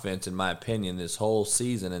on offense, in my opinion, this whole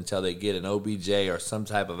season until they get an OBJ or some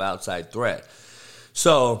type of outside threat.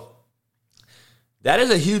 So that is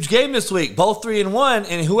a huge game this week. Both 3-1,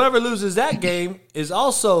 and whoever loses that game is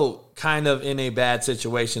also kind of in a bad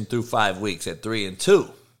situation through 5 weeks at 3-2.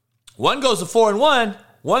 One goes to 4-1.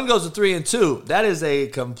 One goes to 3-2. That is a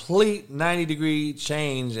complete 90-degree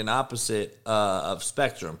change in opposite of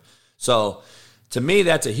spectrum. So, to me,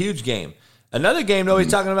 that's a huge game. Another game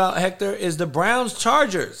nobody's talking about, Hector, is the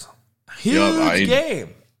Browns-Chargers. Huge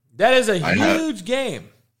game. That is a huge game.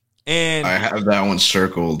 And I have that one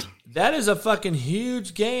circled. That is a fucking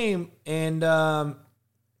huge game. And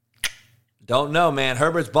don't know, man.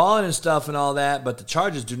 Herbert's balling and stuff and all that, but the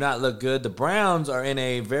Chargers do not look good. The Browns are in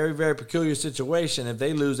a very, very peculiar situation. If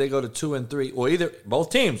they lose, they go to 2-3. Or either both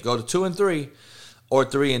teams go to 2-3 or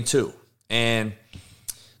 3-2. And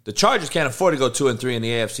the Chargers can't afford to go 2-3 in the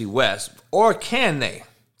AFC West. Or can they?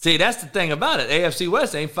 See, that's the thing about it. AFC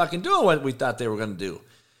West ain't fucking doing what we thought they were going to do.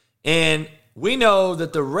 And we know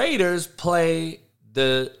that the Raiders play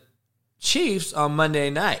the Chiefs on Monday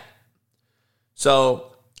night.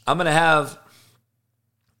 So I'm gonna have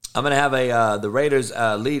the Raiders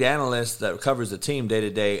lead analyst that covers the team day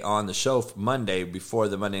to day on the show Monday before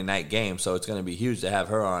the Monday night game. So it's gonna be huge to have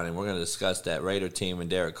her on, and we're gonna discuss that Raider team and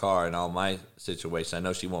Derek Carr and all my situation. I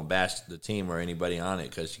know she won't bash the team or anybody on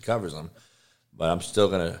it because she covers them, but I'm still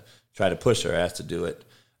gonna try to push her ass to do it.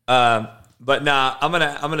 But nah, I'm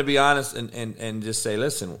gonna be honest and just say,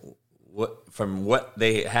 listen, from what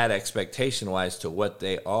they had expectation-wise to what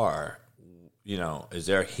they are, you know, is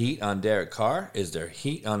there heat on Derek Carr? Is there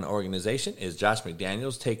heat on the organization? Is Josh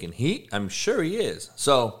McDaniels taking heat? I'm sure he is.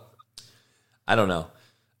 So, I don't know.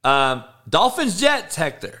 Dolphins-Jets,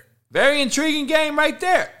 Hector. Very intriguing game right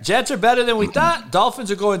there. Jets are better than we thought.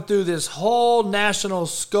 Dolphins are going through this whole national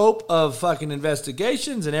scope of fucking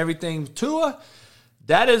investigations and everything. Tua.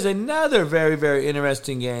 That is another very, very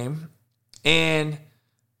interesting game. And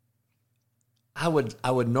I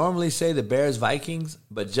would normally say the Bears-Vikings,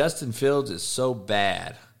 but Justin Fields is so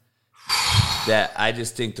bad that I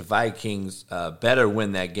just think the Vikings better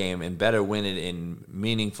win that game and better win it in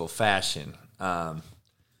meaningful fashion. But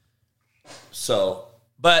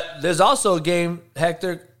there's also a game,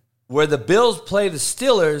 Hector, where the Bills play the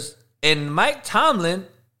Steelers, and Mike Tomlin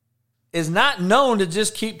is not known to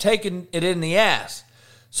just keep taking it in the ass.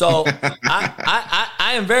 So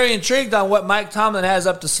I am very intrigued on what Mike Tomlin has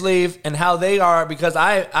up the sleeve and how they are, because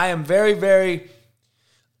I am very, very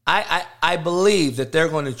I believe that they're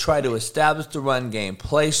going to try to establish the run game,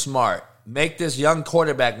 play smart, make this young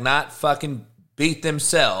quarterback not fucking beat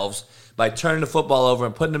themselves by turning the football over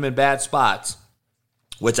and putting them in bad spots,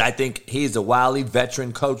 which I think he's a wily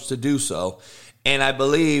veteran coach to do so. And I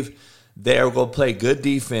believe they're going to play good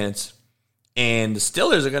defense. And the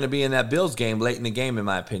Steelers are going to be in that Bills game late in the game, in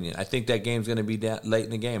my opinion. I think that game's going to be late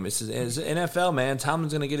in the game. It's NFL, man.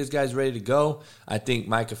 Tomlin's going to get his guys ready to go. I think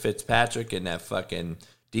Micah Fitzpatrick and that fucking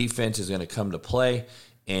defense is going to come to play.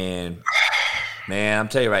 And, man, I'm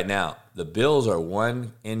telling you right now, the Bills are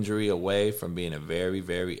one injury away from being a very,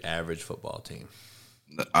 very average football team.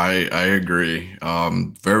 I agree.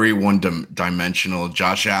 Very one-dimensional.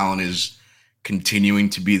 Josh Allen is continuing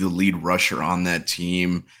to be the lead rusher on that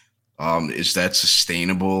team. Is that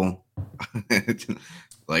sustainable?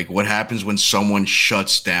 Like, what happens when someone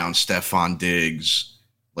shuts down Stephon Diggs,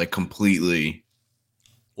 like, completely?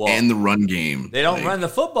 Well, and the run game. They don't run the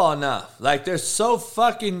football enough. Like, they're so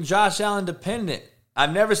fucking Josh Allen dependent.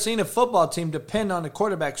 I've never seen a football team depend on the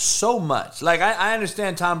quarterback so much. Like, I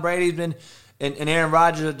understand Tom Brady's been and Aaron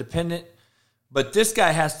Rodgers are dependent, but this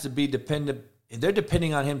guy has to be dependent. They're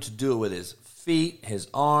depending on him to do it with his feet, his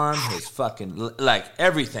arm, his fucking, like,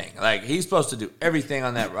 everything. Like, he's supposed to do everything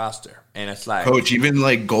on that roster. And it's like, Coach, even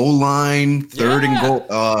like goal line, third and goal,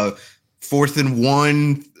 4th and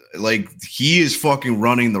 1, like, he is fucking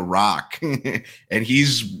running the rock. And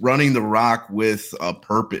he's running the rock with a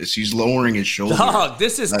purpose. He's lowering his shoulder. Dog,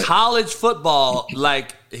 this is college football.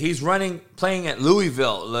 Like, he's playing at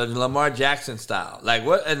Louisville, Lamar Jackson style. Like,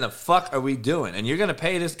 what in the fuck are we doing? And you're going to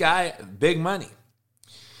pay this guy big money.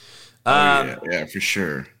 Yeah, for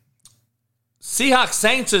sure. Seahawks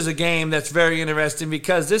Saints is a game that's very interesting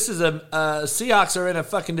because this is Seahawks are in a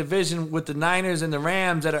fucking division with the Niners and the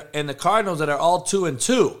Rams and the Cardinals that are all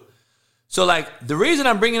 2-2. So, like, the reason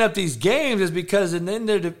I'm bringing up these games is because and then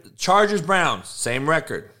the Chargers Browns, same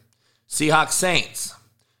record. Seahawks Saints,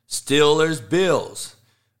 Steelers Bills,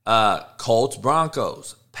 Colts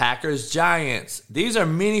Broncos, Packers Giants. These are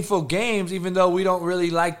meaningful games, even though we don't really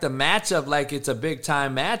like the matchup like it's a big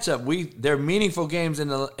time matchup. They're meaningful games in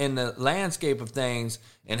the landscape of things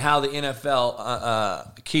and how the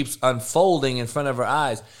NFL keeps unfolding in front of our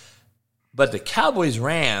eyes. But the Cowboys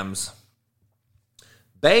Rams,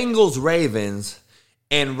 Bengals Ravens,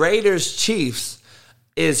 and Raiders Chiefs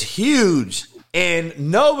is huge. And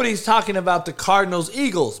nobody's talking about the Cardinals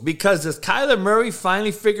Eagles because does Kyler Murray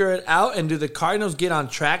finally figure it out? And do the Cardinals get on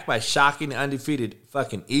track by shocking the undefeated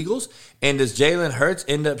fucking Eagles? And does Jalen Hurts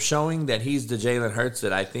end up showing that he's the Jalen Hurts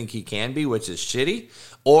that I think he can be, which is shitty?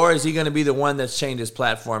 Or is he going to be the one that's changed his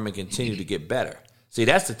platform and continue to get better? See,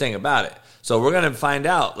 that's the thing about it. So we're going to find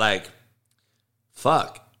out, like,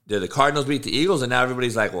 fuck. Did the Cardinals beat the Eagles? And now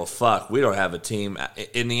everybody's like, well, fuck, we don't have a team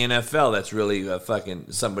in the NFL that's really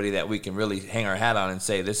fucking somebody that we can really hang our hat on and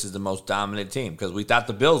say this is the most dominant team because we thought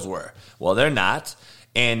the Bills were. Well, they're not.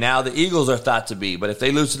 And now the Eagles are thought to be. But if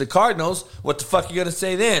they lose to the Cardinals, what the fuck are you going to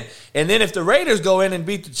say then? And then if the Raiders go in and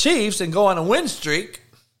beat the Chiefs and go on a win streak,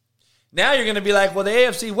 now you're going to be like, well, the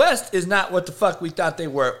AFC West is not what the fuck we thought they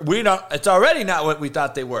were. It's already not what we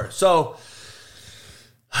thought they were. So...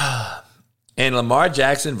 And Lamar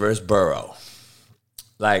Jackson versus Burrow.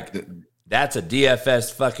 Like, that's a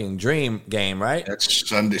DFS fucking dream game, right? That's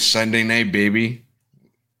Sunday night, baby.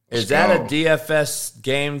 Is that a DFS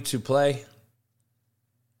game to play?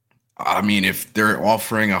 I mean, if they're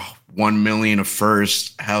offering a $1 million a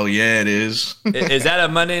first, hell yeah, it is. Is that a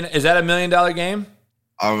 $1 million game?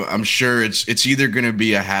 I'm sure it's either going to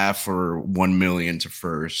be a half or $1 million to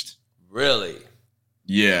first. Really?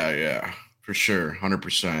 Yeah, for sure,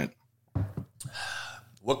 100%.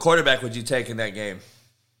 What quarterback would you take in that game?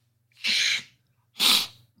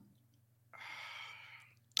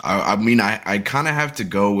 I mean, I kind of have to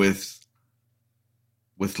go with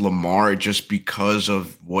Lamar just because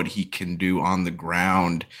of what he can do on the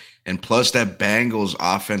ground, and plus that Bengals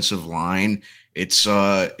offensive line. It's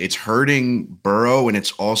hurting Burrow and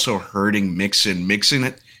it's also hurting Mixon.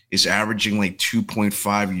 Mixon is averaging like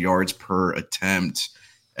 2.5 yards per attempt,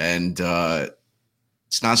 and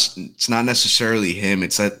It's not necessarily him.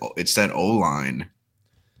 It's that O-line.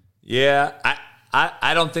 Yeah,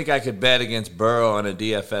 I don't think I could bet against Burrow on a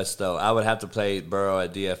DFS, though. I would have to play Burrow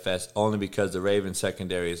at DFS only because the Ravens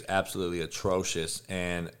secondary is absolutely atrocious,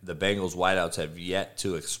 and the Bengals wideouts have yet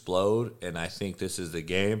to explode, and I think this is the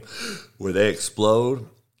game where they explode.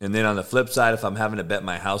 And then on the flip side, if I'm having to bet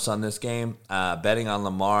my house on this game, betting on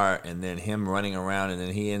Lamar and then him running around and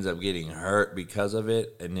then he ends up getting hurt because of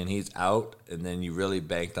it and then he's out and then you really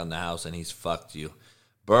banked on the house and he's fucked you.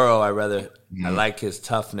 Burrow, I like his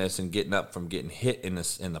toughness and getting up from getting hit in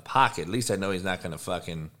the pocket. At least I know he's not going to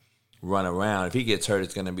fucking run around. If he gets hurt,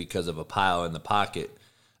 it's going to be because of a pile in the pocket.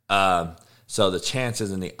 So the chances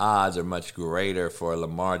and the odds are much greater for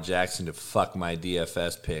Lamar Jackson to fuck my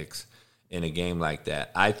DFS picks in a game like that.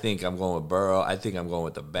 I think I'm going with Burrow. I think I'm going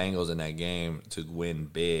with the Bengals in that game to win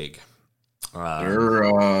big.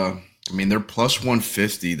 They're plus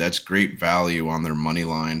 150. That's great value on their money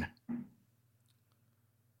line.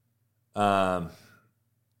 Hell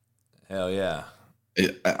yeah.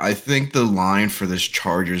 I think the line for this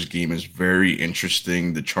Chargers game is very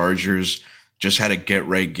interesting. The Chargers just had a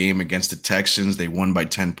get-right game against the Texans. They won by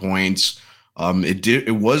 10 points.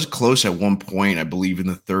 It was close at one point, I believe, in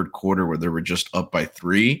the third quarter where they were just up by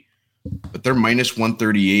 3, but they're minus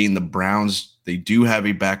 138. And the Browns, they do have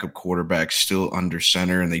a backup quarterback still under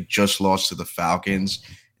center, and they just lost to the Falcons.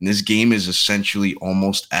 And this game is essentially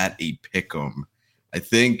almost at a pick'em. I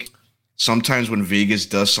think sometimes when Vegas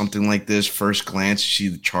does something like this, first glance, you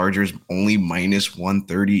see the Chargers only minus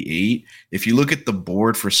 138. If you look at the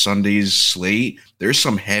board for Sunday's slate, there's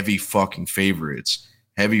some heavy fucking favorites.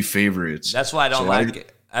 That's why I don't like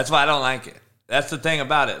it. That's the thing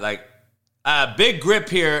about it. Like, Big Grip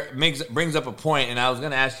here brings up a point, and I was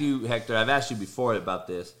going to ask you, Hector. I've asked you before about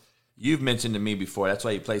this. You've mentioned to me before. That's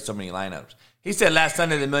why you play so many lineups. He said last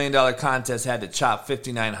Sunday the $1 Million Contest had to chop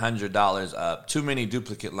 $5,900 up. Too many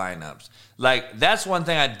duplicate lineups. Like, that's one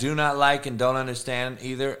thing I do not like and don't understand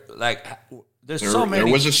either. Like, there's so many.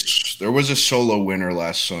 There was a solo winner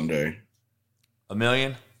last Sunday. $1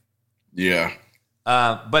 million? Yeah.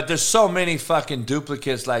 But there's so many fucking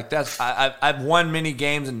duplicates. Like, I've won many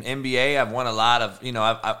games in NBA. I've won a lot of,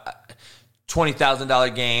 I've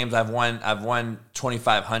 $20,000 games. I've won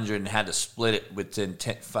 $2,500 and had to split it within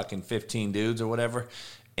 15 dudes or whatever.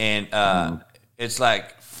 And it's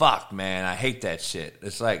like, fuck, man, I hate that shit.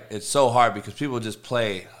 It's like, it's so hard because people just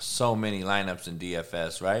play so many lineups in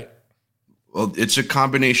DFS, right? Well, it's a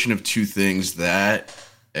combination of two things, that,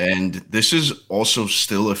 and this is also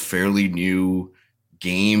still a fairly new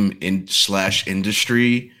game /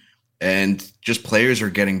 industry, and just players are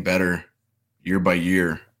getting better year by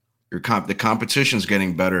year. The competition's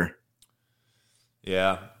getting better.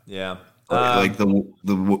 Yeah. Like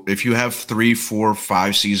the if you have 3, 4,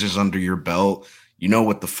 5 seasons under your belt, you know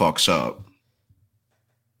what the fuck's up.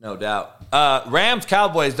 No doubt. Rams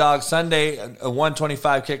Cowboys, dog, Sunday, a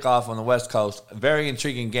 1:25 kickoff on the West Coast. Very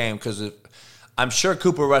intriguing game because I'm sure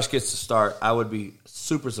Cooper Rush gets the start. I would be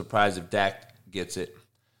super surprised if Dak gets it.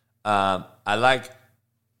 I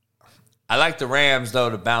like the Rams though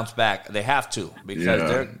to bounce back. They have to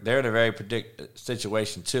because they're in a very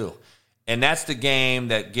situation too, and that's the game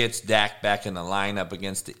that gets Dak back in the lineup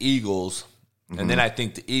against the Eagles, and then I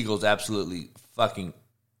think the Eagles absolutely fucking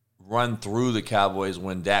run through the Cowboys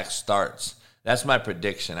when Dak starts. That's my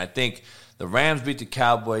prediction. I think the Rams beat the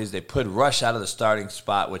Cowboys. They put Rush out of the starting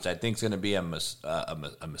spot, which I think is going to be a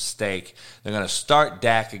mistake. They're going to start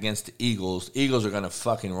Dak against the Eagles. Eagles are going to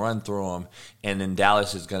fucking run through them, and then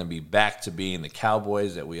Dallas is going to be back to being the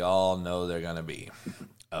Cowboys that we all know they're going to be.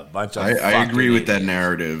 A bunch of I agree with that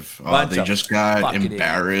narrative. They just got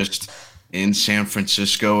embarrassed in San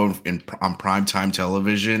Francisco on primetime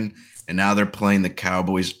television, and now they're playing the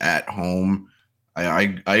Cowboys at home.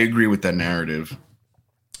 I agree with that narrative.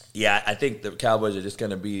 Yeah, I think the Cowboys are just going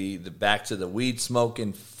to be back to the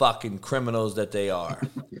weed-smoking fucking criminals that they are.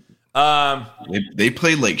 They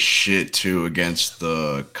played like shit, too, against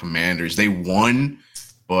the Commanders. They won,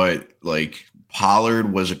 but, like,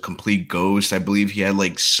 Pollard was a complete ghost. I believe he had,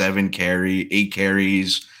 like, 8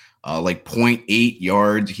 carries, like 0.8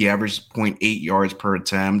 yards. He averaged 0.8 yards per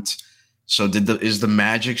attempt. So is the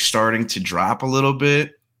magic starting to drop a little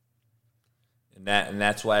bit? And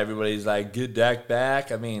that's why everybody's like, get Dak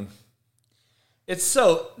back. I mean, it's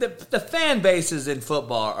so the fan bases in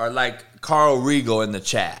football are like Carl Regal in the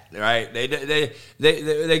chat, right?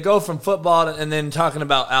 They go from football and then talking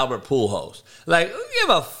about Albert Pujols. Like, who give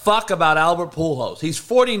a fuck about Albert Pujols? He's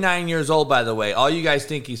 49 years old, by the way. All you guys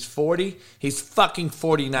think he's 40? He's fucking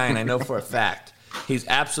 49. I know for a fact. He's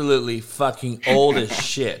absolutely fucking old as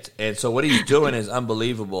shit. And so what he's doing is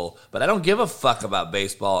unbelievable. But I don't give a fuck about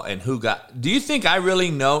baseball and who got... Do you think I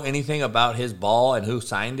really know anything about his ball and who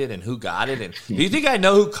signed it and who got it? And do you think I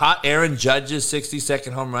know who caught Aaron Judge's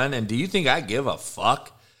 60-second home run? And do you think I give a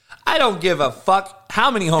fuck? I don't give a fuck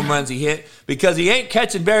how many home runs he hit because he ain't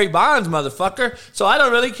catching Barry Bonds, motherfucker. So I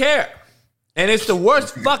don't really care. And it's the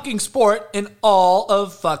worst fucking sport in all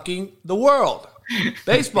of fucking the world.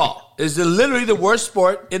 Baseball is literally the worst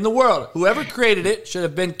sport in the world. Whoever created it should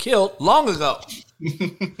have been killed long ago.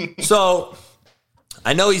 So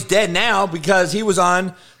I know he's dead now because he was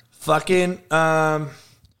on fucking what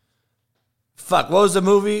was the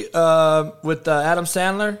movie with Adam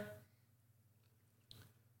Sandler?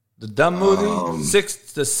 The dumb movie,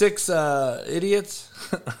 the six idiots.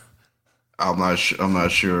 I'm not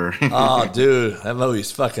sure. Oh, dude, that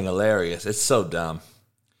movie's fucking hilarious. It's so dumb.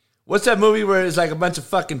 What's that movie where it's like a bunch of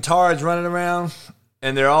fucking tards running around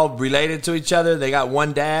and they're all related to each other? They got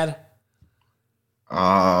one dad.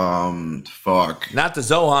 Fuck. Not the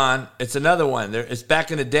Zohan. It's another one. It's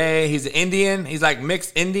back in the day. He's an Indian. He's like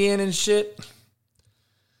mixed Indian and shit.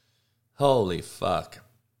 Holy fuck.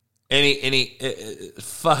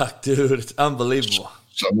 Fuck, dude. It's unbelievable.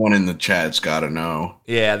 Someone in the chat's got to know.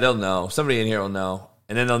 Yeah, they'll know. Somebody in here will know.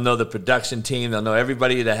 And then they'll know the production team. They'll know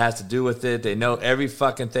everybody that has to do with it. They know every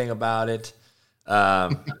fucking thing about it.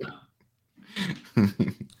 But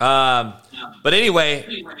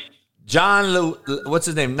anyway, what's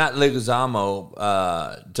his name? Not Leguizamo.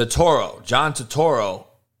 Turturro. John Turturro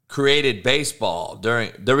created baseball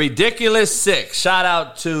during the Ridiculous Six. Shout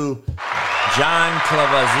out to John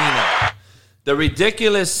Clavazino. The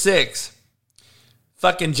Ridiculous Six.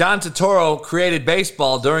 Fucking John Turturro created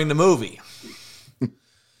baseball during the movie.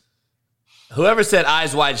 Whoever said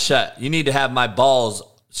eyes wide shut, you need to have my balls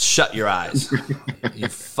shut your eyes. You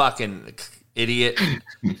fucking idiot.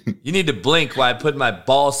 You need to blink while I put my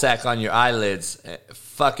ball sack on your eyelids.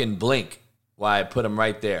 Fucking blink while I put them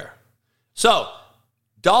right there. So,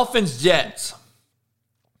 Dolphins, Jets.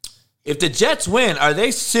 If the Jets win, are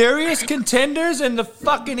they serious contenders in the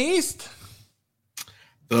fucking East?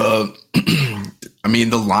 I mean,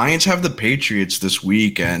 the Lions have the Patriots this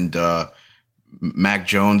week, and Mac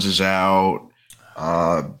Jones is out,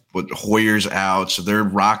 but Hoyer's out, so they're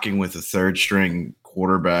rocking with a third-string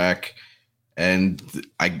quarterback. And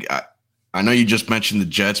I know you just mentioned the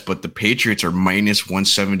Jets, but the Patriots are minus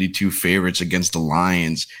 172 favorites against the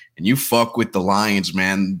Lions, and you fuck with the Lions,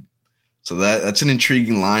 man. So that's an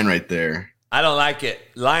intriguing line right there. I don't like it.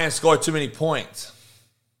 Lions scored too many points.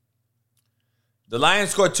 The Lions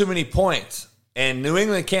scored too many points, and New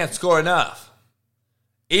England can't score enough.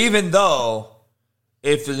 Even though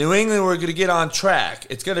if the New England were going to get on track,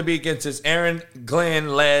 it's going to be against this Aaron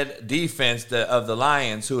Glenn-led defense of the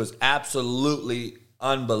Lions, who is absolutely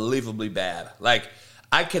unbelievably bad. Like,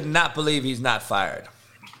 I cannot believe he's not fired.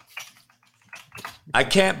 I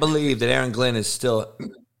can't believe that Aaron Glenn is still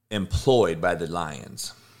employed by the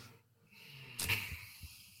Lions.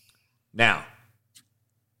 Now,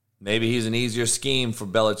 maybe he's an easier scheme for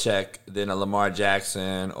Belichick than a Lamar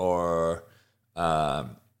Jackson or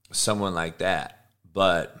someone like that.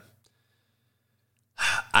 But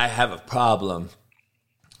I have a problem.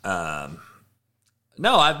 No,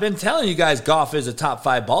 I've been telling you guys Goff is a top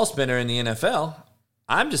 5 ball spinner in the NFL.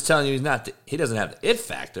 I'm just telling you he doesn't have the it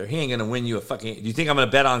factor. He ain't going to win you a fucking... Do you think I'm going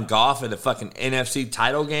to bet on Goff in the fucking NFC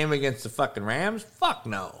title game against the fucking Rams? Fuck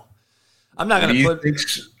no. I'm not going to put...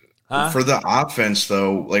 For the offense,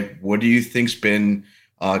 though, like, what do you think's been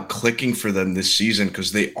clicking for them this season?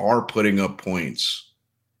 Because they are putting up points.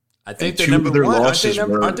 I think they're number one. Aren't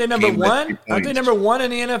they number one? Aren't they number one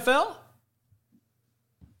in the NFL?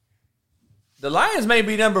 The Lions may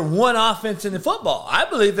be number one offense in the football. I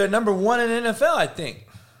believe they're number one in the NFL, I think.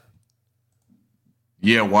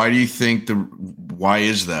 Yeah, why do you think why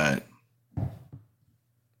is that?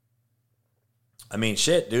 I mean,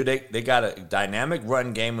 shit, dude. They got a dynamic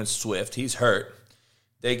run game with Swift. He's hurt.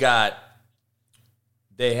 They have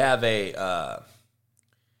a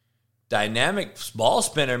dynamic ball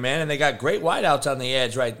spinner, man, and they got great wideouts on the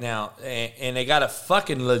edge right now, and they got a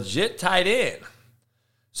fucking legit tight end.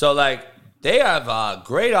 So, like, they have a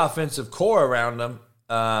great offensive core around them.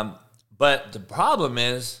 But the problem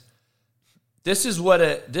is, this is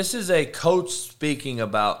a coach speaking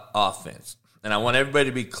about offense, and I want everybody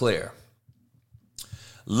to be clear.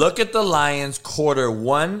 Look at the Lions quarter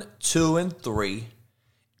 1, 2, and 3,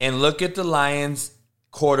 and look at the Lions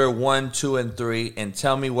quarter 1, 2, and 3, and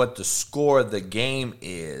tell me what the score of the game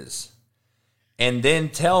is. And then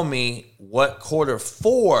tell me what quarter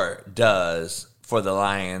 4 does for the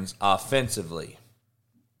Lions offensively.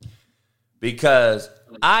 Because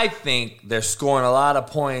I think they're scoring a lot of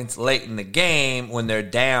points late in the game when they're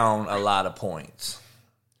down a lot of points.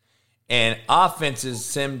 And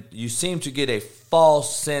offenses, you seem to get a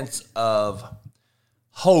false sense of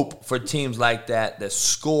hope for teams like that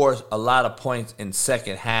score a lot of points in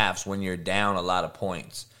second halves when you're down a lot of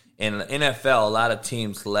points. In the NFL, a lot of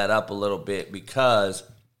teams let up a little bit because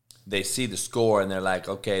they see the score and they're like,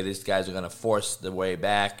 okay, these guys are going to force the way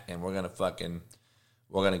back and we're going to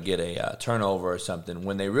get a turnover or something,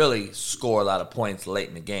 when they really score a lot of points late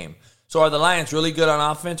in the game. So are the Lions really good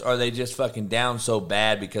on offense, or are they just fucking down so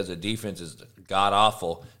bad because the defense is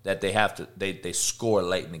god-awful that they score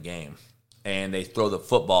late in the game and they throw the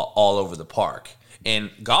football all over the park?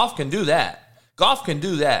 And Goff can do that.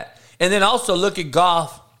 And then also look at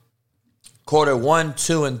Goff quarter 1,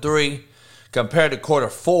 2, and 3 compared to quarter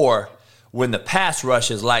 4, when the pass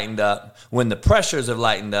rush is lightened up, when the pressures have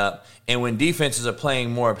lightened up, and when defenses are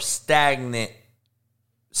playing more stagnant,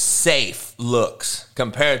 safe looks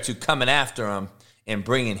compared to coming after him and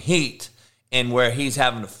bringing heat, and where he's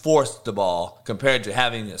having to force the ball compared to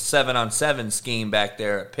having a 7-on-7 scheme back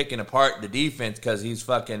there, picking apart the defense because he's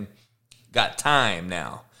fucking got time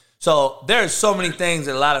now. So there's so many things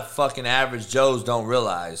that a lot of fucking average Joes don't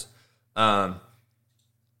realize.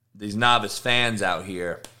 These novice fans out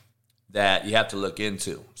here that you have to look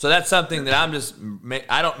into. So that's something that I'm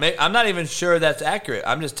not even sure that's accurate.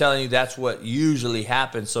 I'm just telling you that's what usually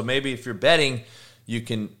happens. So maybe if you're betting, you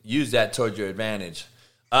can use that towards your advantage.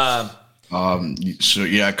 So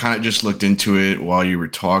yeah, I kind of just looked into it while you were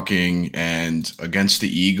talking, and against the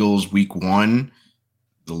Eagles week 1,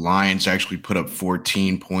 the Lions actually put up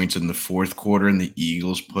 14 points in the fourth quarter, and the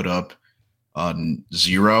Eagles put up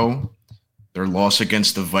 0. Their loss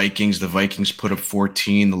against the Vikings put up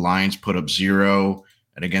 14. The Lions put up 0.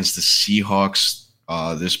 And against the Seahawks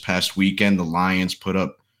this past weekend, the Lions put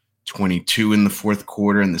up 22 in the fourth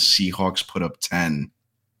quarter, and the Seahawks put up 10.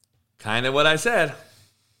 Kind of what I said.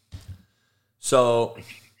 So,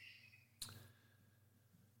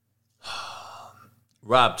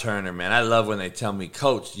 Rob Turner, man, I love when they tell me,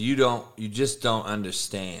 Coach, you just don't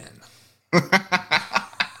understand.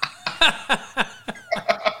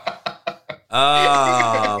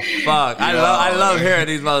 Oh, fuck. I love hearing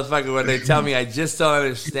these motherfuckers when they tell me I just don't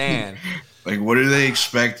understand. Like, what do they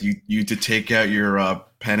expect? You to take out your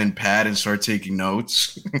pen and pad and start taking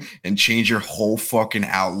notes and change your whole fucking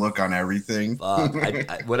outlook on everything? Fuck.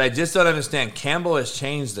 What I just don't understand, Campbell has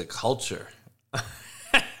changed the culture.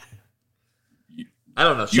 I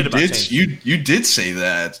don't know shit about change. You did say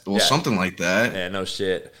that. Well, yeah. Something like that. Yeah, no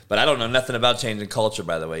shit. But I don't know nothing about changing culture,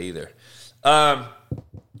 by the way, either.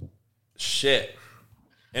 Shit.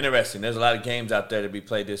 Interesting. There's a lot of games out there to be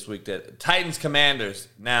played this week. That Titans Commanders.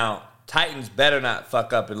 Now, Titans better not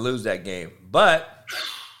fuck up and lose that game. But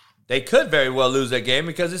they could very well lose that game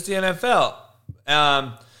because it's the NFL.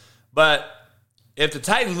 But if the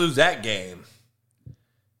Titans lose that game,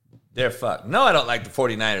 they're fucked. No, I don't like the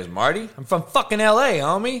 49ers, Marty. I'm from fucking LA,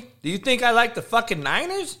 homie. Do you think I like the fucking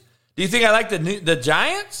Niners? Do you think I like the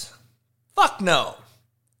Giants? Fuck no.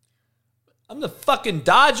 I'm the fucking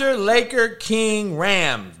Dodger, Laker, King,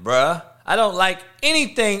 Rams, bruh. I don't like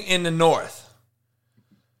anything in the North.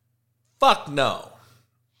 Fuck no.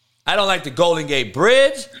 I don't like the Golden Gate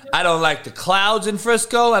Bridge. I don't like the clouds in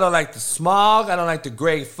Frisco. I don't like the smog. I don't like the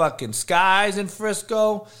gray fucking skies in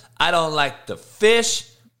Frisco. I don't like the fish.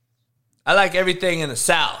 I like everything in the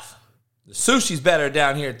South. The sushi's better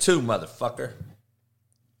down here too, motherfucker.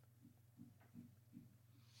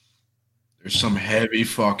 There's some heavy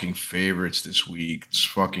fucking favorites this week. It's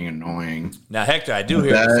fucking annoying. Now, Hector, I do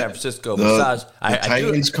hear the San Francisco massage. The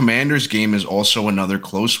Titans Commanders game is also another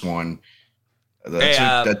close one.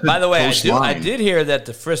 By the way, I did hear that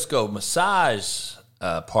the Frisco massage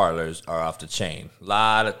parlors are off the chain. A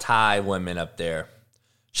lot of Thai women up there.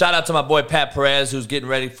 Shout out to my boy Pat Perez, who's getting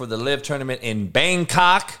ready for the Live tournament in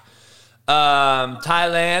Bangkok,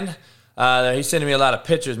 Thailand. He's sending me a lot of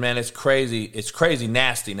pictures, man. It's crazy. It's crazy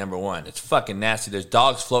nasty, number one. It's fucking nasty. There's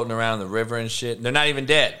dogs floating around in the river and shit. They're not even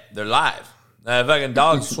dead. They're live. Fucking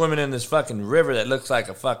dogs swimming in this fucking river that looks like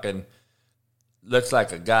a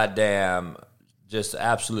goddamn just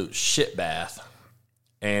absolute shit bath.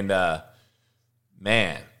 And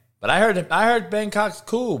man, but I heard Bangkok's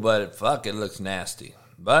cool, but it looks nasty.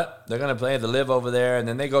 But they're going to play the Live over there, and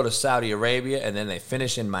then they go to Saudi Arabia, and then they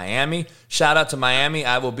finish in Miami. Shout out to Miami.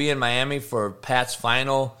 I will be in Miami for Pat's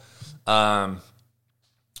final round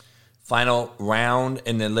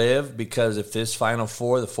in the Live, because if this Final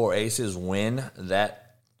Four, the 4 Aces, win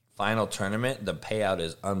that final tournament, the payout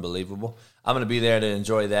is unbelievable. I'm going to be there to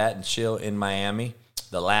enjoy that and chill in Miami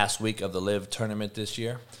the last week of the Live tournament this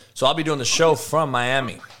year. So I'll be doing the show from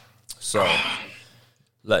Miami. So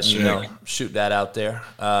letting you know, shoot that out there.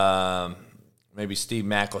 Maybe Steve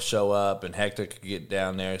Mack will show up and Hector could get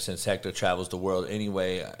down there, since Hector travels the world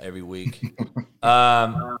anyway every week.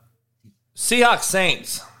 Seahawks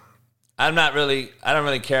Saints. I don't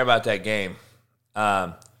really care about that game.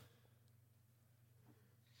 I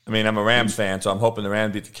mean, I'm a Rams fan, so I'm hoping the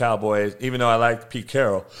Rams beat the Cowboys, even though I like Pete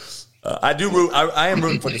Carroll. I am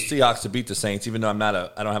rooting for the Seahawks to beat the Saints, even though I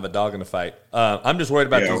don't have a dog in the fight. I'm just worried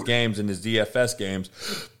about these games and these DFS games.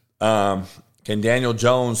 Can Daniel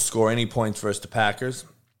Jones score any points versus the Packers?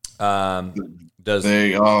 So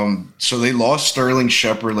they lost Sterling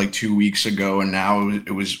Shepard like 2 weeks ago, and now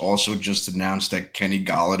it was also just announced that Kenny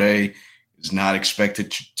Golladay is not expected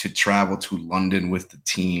to travel to London with the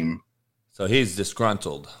team. So he's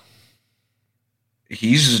disgruntled.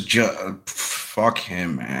 He's just fuck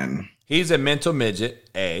him, man. He's a mental midget.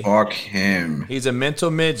 A. Fuck him. He's a mental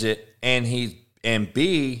midget, and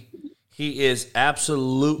B. He is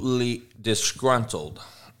absolutely disgruntled,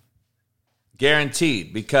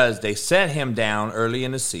 guaranteed, because they set him down early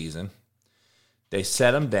in the season. They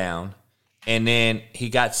set him down. And then he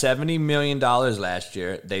got $70 million last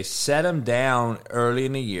year. They set him down early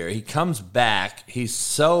in the year. He comes back. He's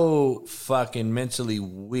so fucking mentally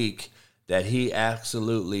weak that he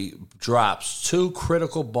absolutely drops 2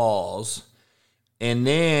 critical balls. And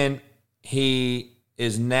then he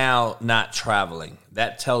is now not traveling.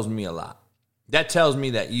 That tells me a lot. That tells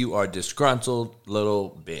me that you are disgruntled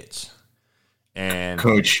little bitch. And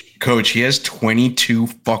Coach, he has 22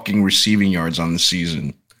 fucking receiving yards on the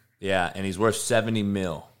season. Yeah, and he's worth $70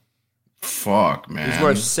 million. Fuck, man. He's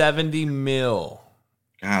worth $70 million.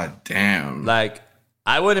 God damn. Like,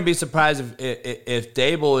 I wouldn't be surprised if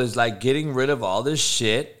Dable is like getting rid of all this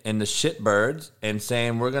shit and the shit birds and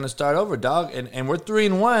saying we're gonna start over, dog, and we're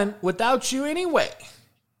 3-1 without you anyway.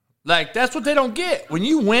 Like, that's what they don't get. When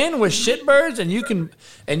you win with shit birds and you can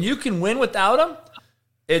win without them,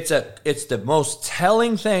 it's the most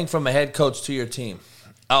telling thing from a head coach to your team.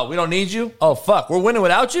 Oh, we don't need you? Oh, fuck. We're winning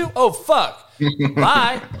without you? Oh, fuck.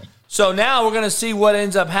 Bye. So now we're going to see what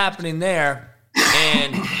ends up happening there.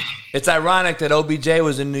 And it's ironic that OBJ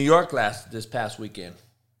was in New York this past weekend.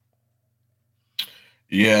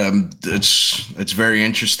 Yeah, it's very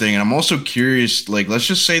interesting. And I'm also curious, like, let's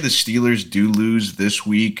just say the Steelers do lose this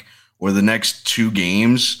week or the next 2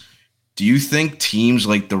 games. Do you think teams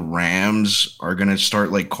like the Rams are going to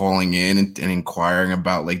start like calling in and inquiring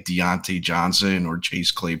about like Deontay Johnson or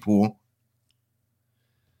Chase Claypool?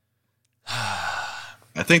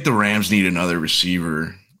 I think the Rams need another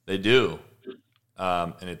receiver. They do.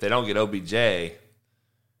 And if they don't get OBJ,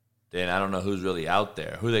 then I don't know who's really out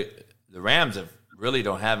there. The Rams really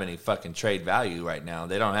don't have any fucking trade value right now.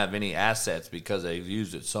 They don't have any assets because they've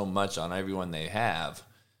used it so much on everyone they have,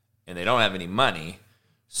 and they don't have any money.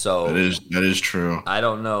 So that is true. I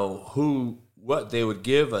don't know what they would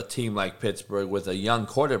give a team like Pittsburgh with a young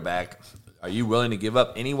quarterback. Are you willing to give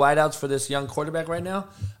up any wideouts for this young quarterback right now?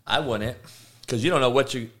 I wouldn't, because you don't know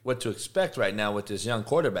what to expect right now with this young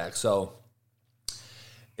quarterback. So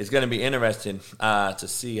it's going to be interesting to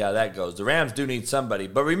see how that goes. The Rams do need somebody.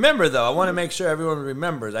 But remember, though, I want to make sure everyone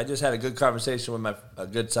remembers. I just had a good conversation with a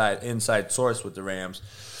good inside source with the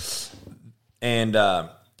Rams. And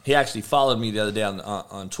he actually followed me the other day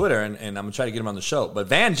on Twitter, and I'm going to try to get him on the show. But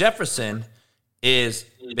Van Jefferson is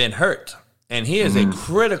been hurt, and he is a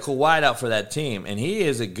critical wideout for that team, and he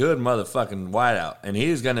is a good motherfucking wideout, and he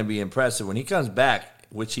is going to be impressive. When he comes back,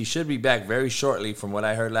 which he should be back very shortly from what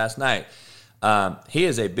I heard last night, he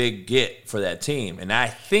is a big get for that team. And I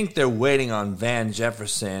think they're waiting on Van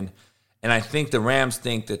Jefferson, and I think the Rams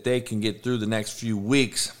think that they can get through the next few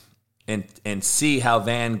weeks and see how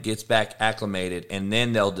Van gets back acclimated, and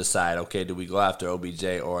then they'll decide, okay, do we go after OBJ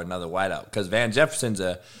or another wideout? Because Van Jefferson's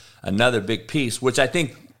another big piece, which I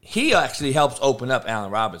think he actually helps open up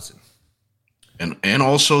Allen Robinson. And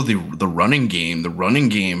also the running game. The running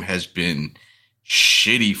game has been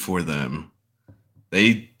shitty for them.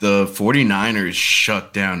 The 49ers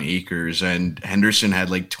shut down Akers, and Henderson had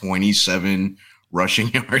like 27 rushing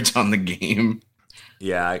yards on the game.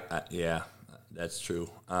 Yeah, that's true.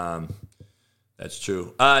 That's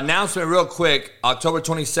true. Announcement real quick. October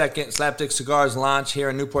 22nd, Slapdick Cigars launch here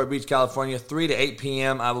in Newport Beach, California, 3 to 8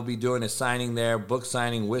 p.m. I will be doing a signing there, book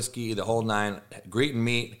signing, whiskey, the whole 9, greet and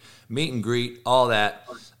meet and greet, all that.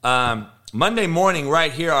 Monday morning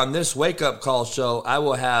right here on this Wake Up Call show, I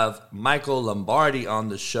will have Michael Lombardi on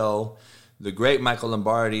the show, the great Michael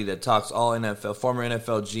Lombardi that talks all NFL, former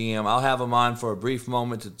NFL GM. I'll have him on for a brief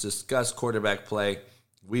moment to discuss quarterback play.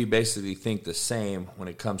 We basically think the same when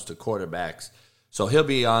it comes to quarterbacks. So he'll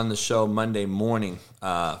be on the show Monday morning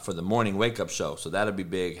for the morning wake-up show. So that'll be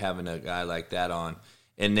big, having a guy like that on.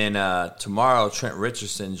 And then tomorrow, Trent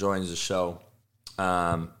Richardson joins the show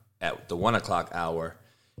at the 1 o'clock hour,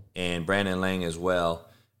 and Brandon Lang as well.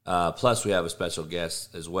 Plus, we have a special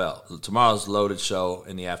guest as well. Tomorrow's loaded show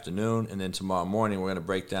in the afternoon, and then tomorrow morning we're going to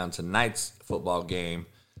break down tonight's football game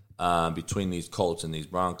between these Colts and these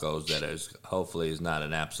Broncos that hopefully is not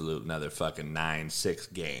an absolute another fucking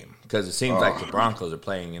 9-6 game. Because it seems like the Broncos are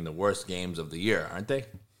playing in the worst games of the year, aren't they?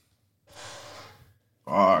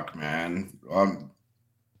 Fuck, man. I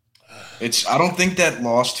don't think that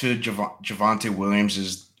loss to Javonte Williams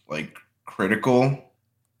is like critical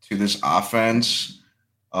to this offense.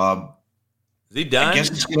 Is he done? I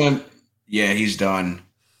guess it's gonna. Yeah, he's done.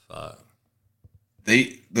 Fuck.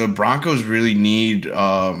 The Broncos really need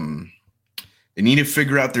they need to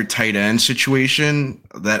figure out their tight end situation.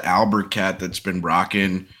 That Albert cat that's been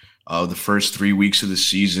rocking the first 3 weeks of the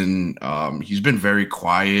season, he's been very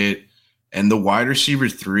quiet, and the wide receiver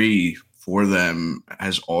 3 for them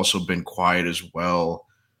has also been quiet as well.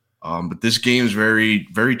 But this game is very,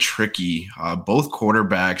 very tricky. Both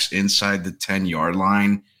quarterbacks inside the 10-yard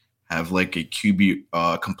line have like a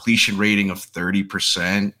QB completion rating of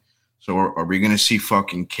 30%. So are we going to see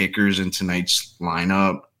fucking kickers in tonight's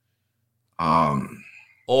lineup?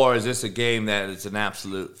 Or is this a game that is an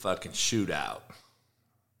absolute fucking shootout?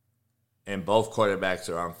 And both quarterbacks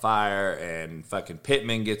are on fire, and fucking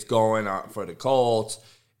Pittman gets going for the Colts,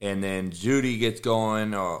 and then Judy gets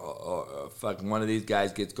going, or fucking one of these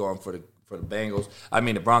guys gets going for the Bengals. I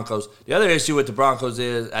mean the Broncos. The other issue with the Broncos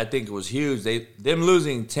is I think it was huge. Them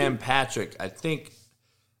losing Tim Patrick, I think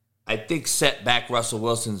set back Russell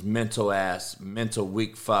Wilson's mental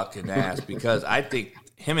weak fucking ass, because I think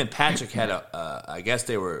him and Patrick had I guess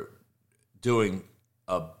they were doing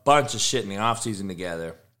a bunch of shit in the offseason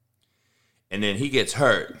together. And then he gets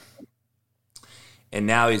hurt. And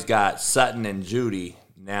now he's got Sutton and Judy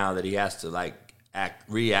now that he has to like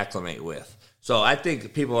reacclimate with. So I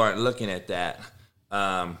think people aren't looking at that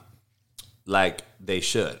like they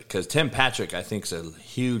should. Because Tim Patrick, I think, is a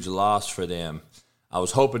huge loss for them. I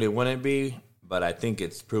was hoping it wouldn't be, but I think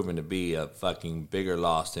it's proven to be a fucking bigger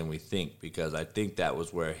loss than we think, because I think that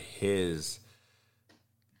was where his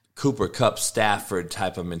Cooper Kupp Stafford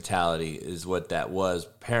type of mentality is what that was,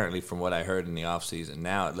 apparently, from what I heard in the offseason.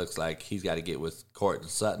 Now it looks like he's got to get with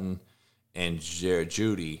Courtland Sutton and Jared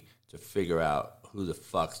Judy to figure out who the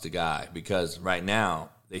fuck's the guy, because right now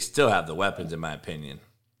they still have the weapons, in my opinion.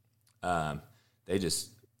 They just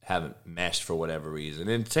haven't meshed for whatever reason.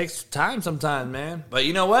 And it takes time sometimes, man. But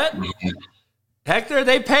you know what? Hector,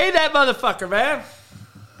 they paid that motherfucker, man.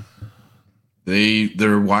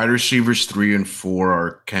 Their wide receivers 3 and 4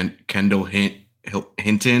 are Kendall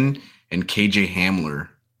Hinton and KJ Hamler.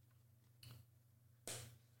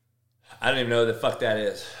 I don't even know who the fuck that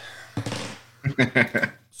is.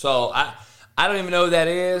 So I don't even know who that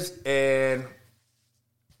is, and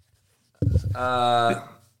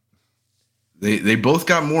they both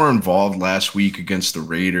got more involved last week against the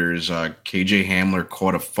Raiders. KJ Hamler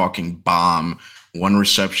caught a fucking bomb. One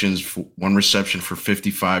reception for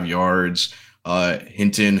 55 yards.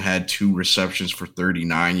 Hinton had 2 receptions for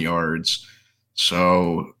 39 yards.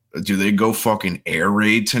 So do they go fucking air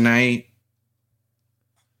raid tonight?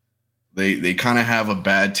 They kind of have a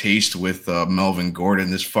bad taste with Melvin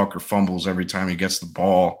Gordon. This fucker fumbles every time he gets the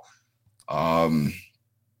ball.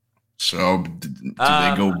 So do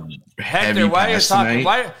they go heavy pass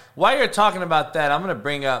tonight? While you're talking about that, I'm going to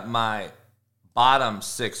bring up my bottom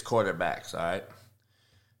 6 quarterbacks, all right?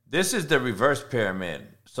 This is the reverse pyramid.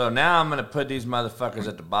 So now I'm going to put these motherfuckers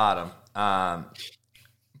at the bottom. I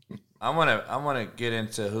want to get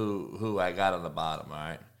into who I got on the bottom, all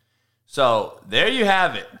right? So there you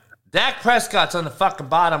have it. Dak Prescott's on the fucking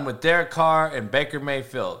bottom with Derek Carr and Baker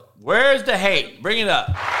Mayfield. Where's the hate? Bring it up.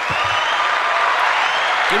 Give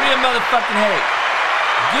me the motherfucking hate.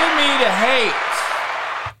 Give me the hate.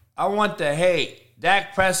 I want the hate.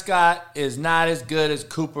 Dak Prescott is not as good as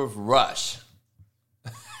Cooper Rush.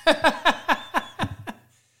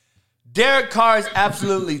 Derek Carr is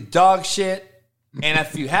absolutely dog shit. And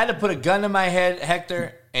if you had to put a gun to my head,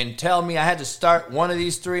 Hector, and tell me I had to start one of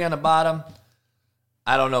these 3 on the bottom,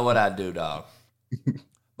 I don't know what I'd do, dog.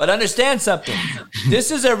 But understand something.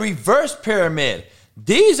 This is a reverse pyramid.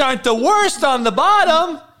 These aren't the worst on the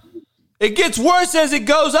bottom. It gets worse as it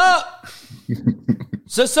goes up.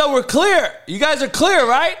 So we're clear. You guys are clear,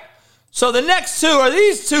 right? So the next 2 are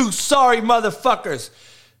these 2 sorry motherfuckers.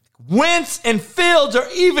 Wentz and Fields are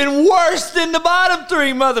even worse than the bottom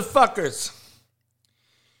 3 motherfuckers.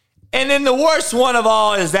 And then the worst one of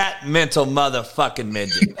all is that mental motherfucking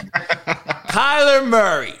midget. Kyler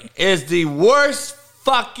Murray is the worst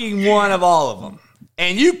fucking one of all of them.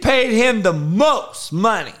 And you paid him the most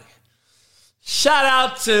money. Shout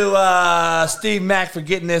out to Steve Mack for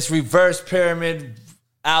getting this reverse pyramid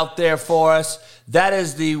out there for us. That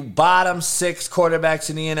is the bottom 6 quarterbacks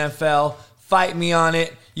in the NFL. Fight me on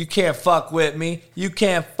it. You can't fuck with me. You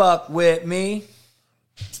can't fuck with me.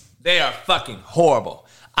 They are fucking horrible.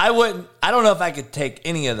 I don't know if I could take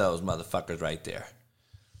any of those motherfuckers right there.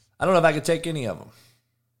 I don't know if I could take any of them.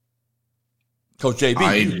 Coach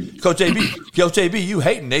JB, you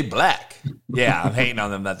hating, they black. Yeah, I'm hating on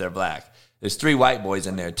them that they're black. There's 3 white boys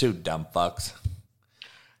in there too, dumb fucks.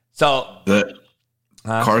 So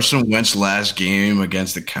Carson Wentz's last game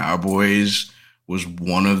against the Cowboys was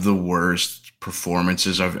one of the worst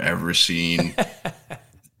performances I've ever seen.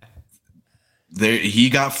 He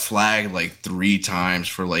got flagged like 3 times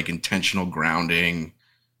for like intentional grounding.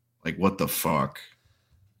 Like, what the fuck?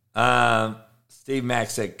 Steve Mack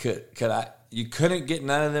said, could I? You couldn't get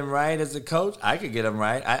none of them right as a coach? I could get them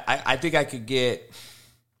right. I think I could get.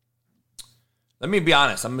 Let me be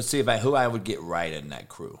honest. I'm gonna see who I would get right in that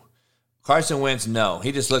crew. Carson Wentz, no.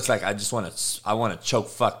 He just looks like I want to choke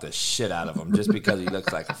fuck the shit out of him just because he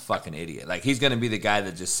looks like a fucking idiot. Like, he's going to be the guy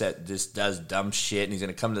that just does dumb shit, and he's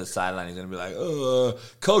going to come to the sideline. He's going to be like,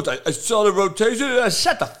 Coach, I saw the rotation.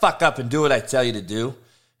 Shut the fuck up and do what I tell you to do.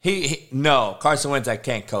 No, Carson Wentz, I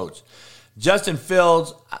can't coach. Justin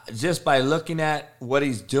Fields, just by looking at what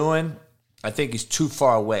he's doing, I think he's too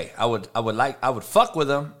far away. I would fuck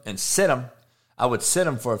with him and sit him. I would sit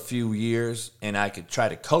him for a few years, and I could try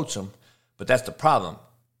to coach him. But that's the problem.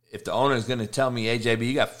 If the owner is going to tell me, AJB,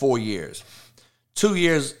 you got 4 years. 2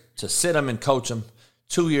 years to sit him and coach him.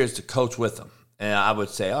 2 years to coach with him. And I would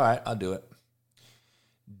say, all right, I'll do it.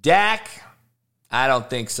 Dak, I don't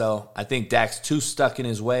think so. I think Dak's too stuck in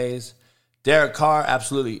his ways. Derek Carr,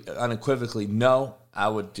 absolutely, unequivocally, no. I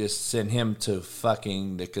would just send him to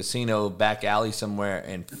fucking the casino back alley somewhere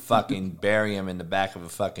and fucking bury him in the back of a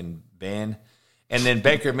fucking bin. And then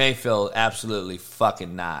Baker Mayfield, absolutely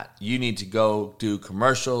fucking not. You need to go do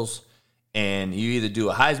commercials, and you either do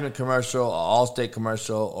a Heisman commercial, an Allstate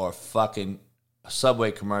commercial, or a fucking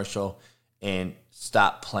Subway commercial, and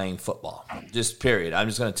stop playing football. Just period. I'm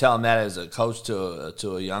just going to tell him that as a coach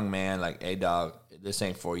to a young man, like, hey, dog, this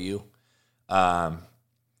ain't for you. And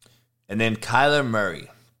then Kyler Murray.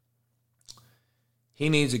 He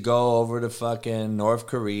needs to go over to fucking North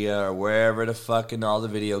Korea or wherever the fucking all the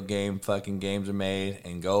video game fucking games are made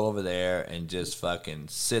and go over there and just fucking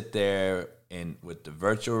sit there and with the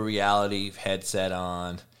virtual reality headset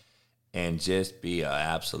on and just be an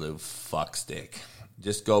absolute fuckstick.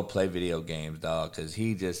 Just go play video games, dog, because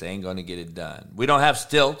he just ain't going to get it done. We don't have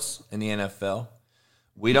stilts in the NFL.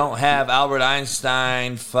 We don't have Albert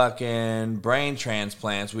Einstein fucking brain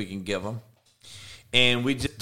transplants we can give him. And we just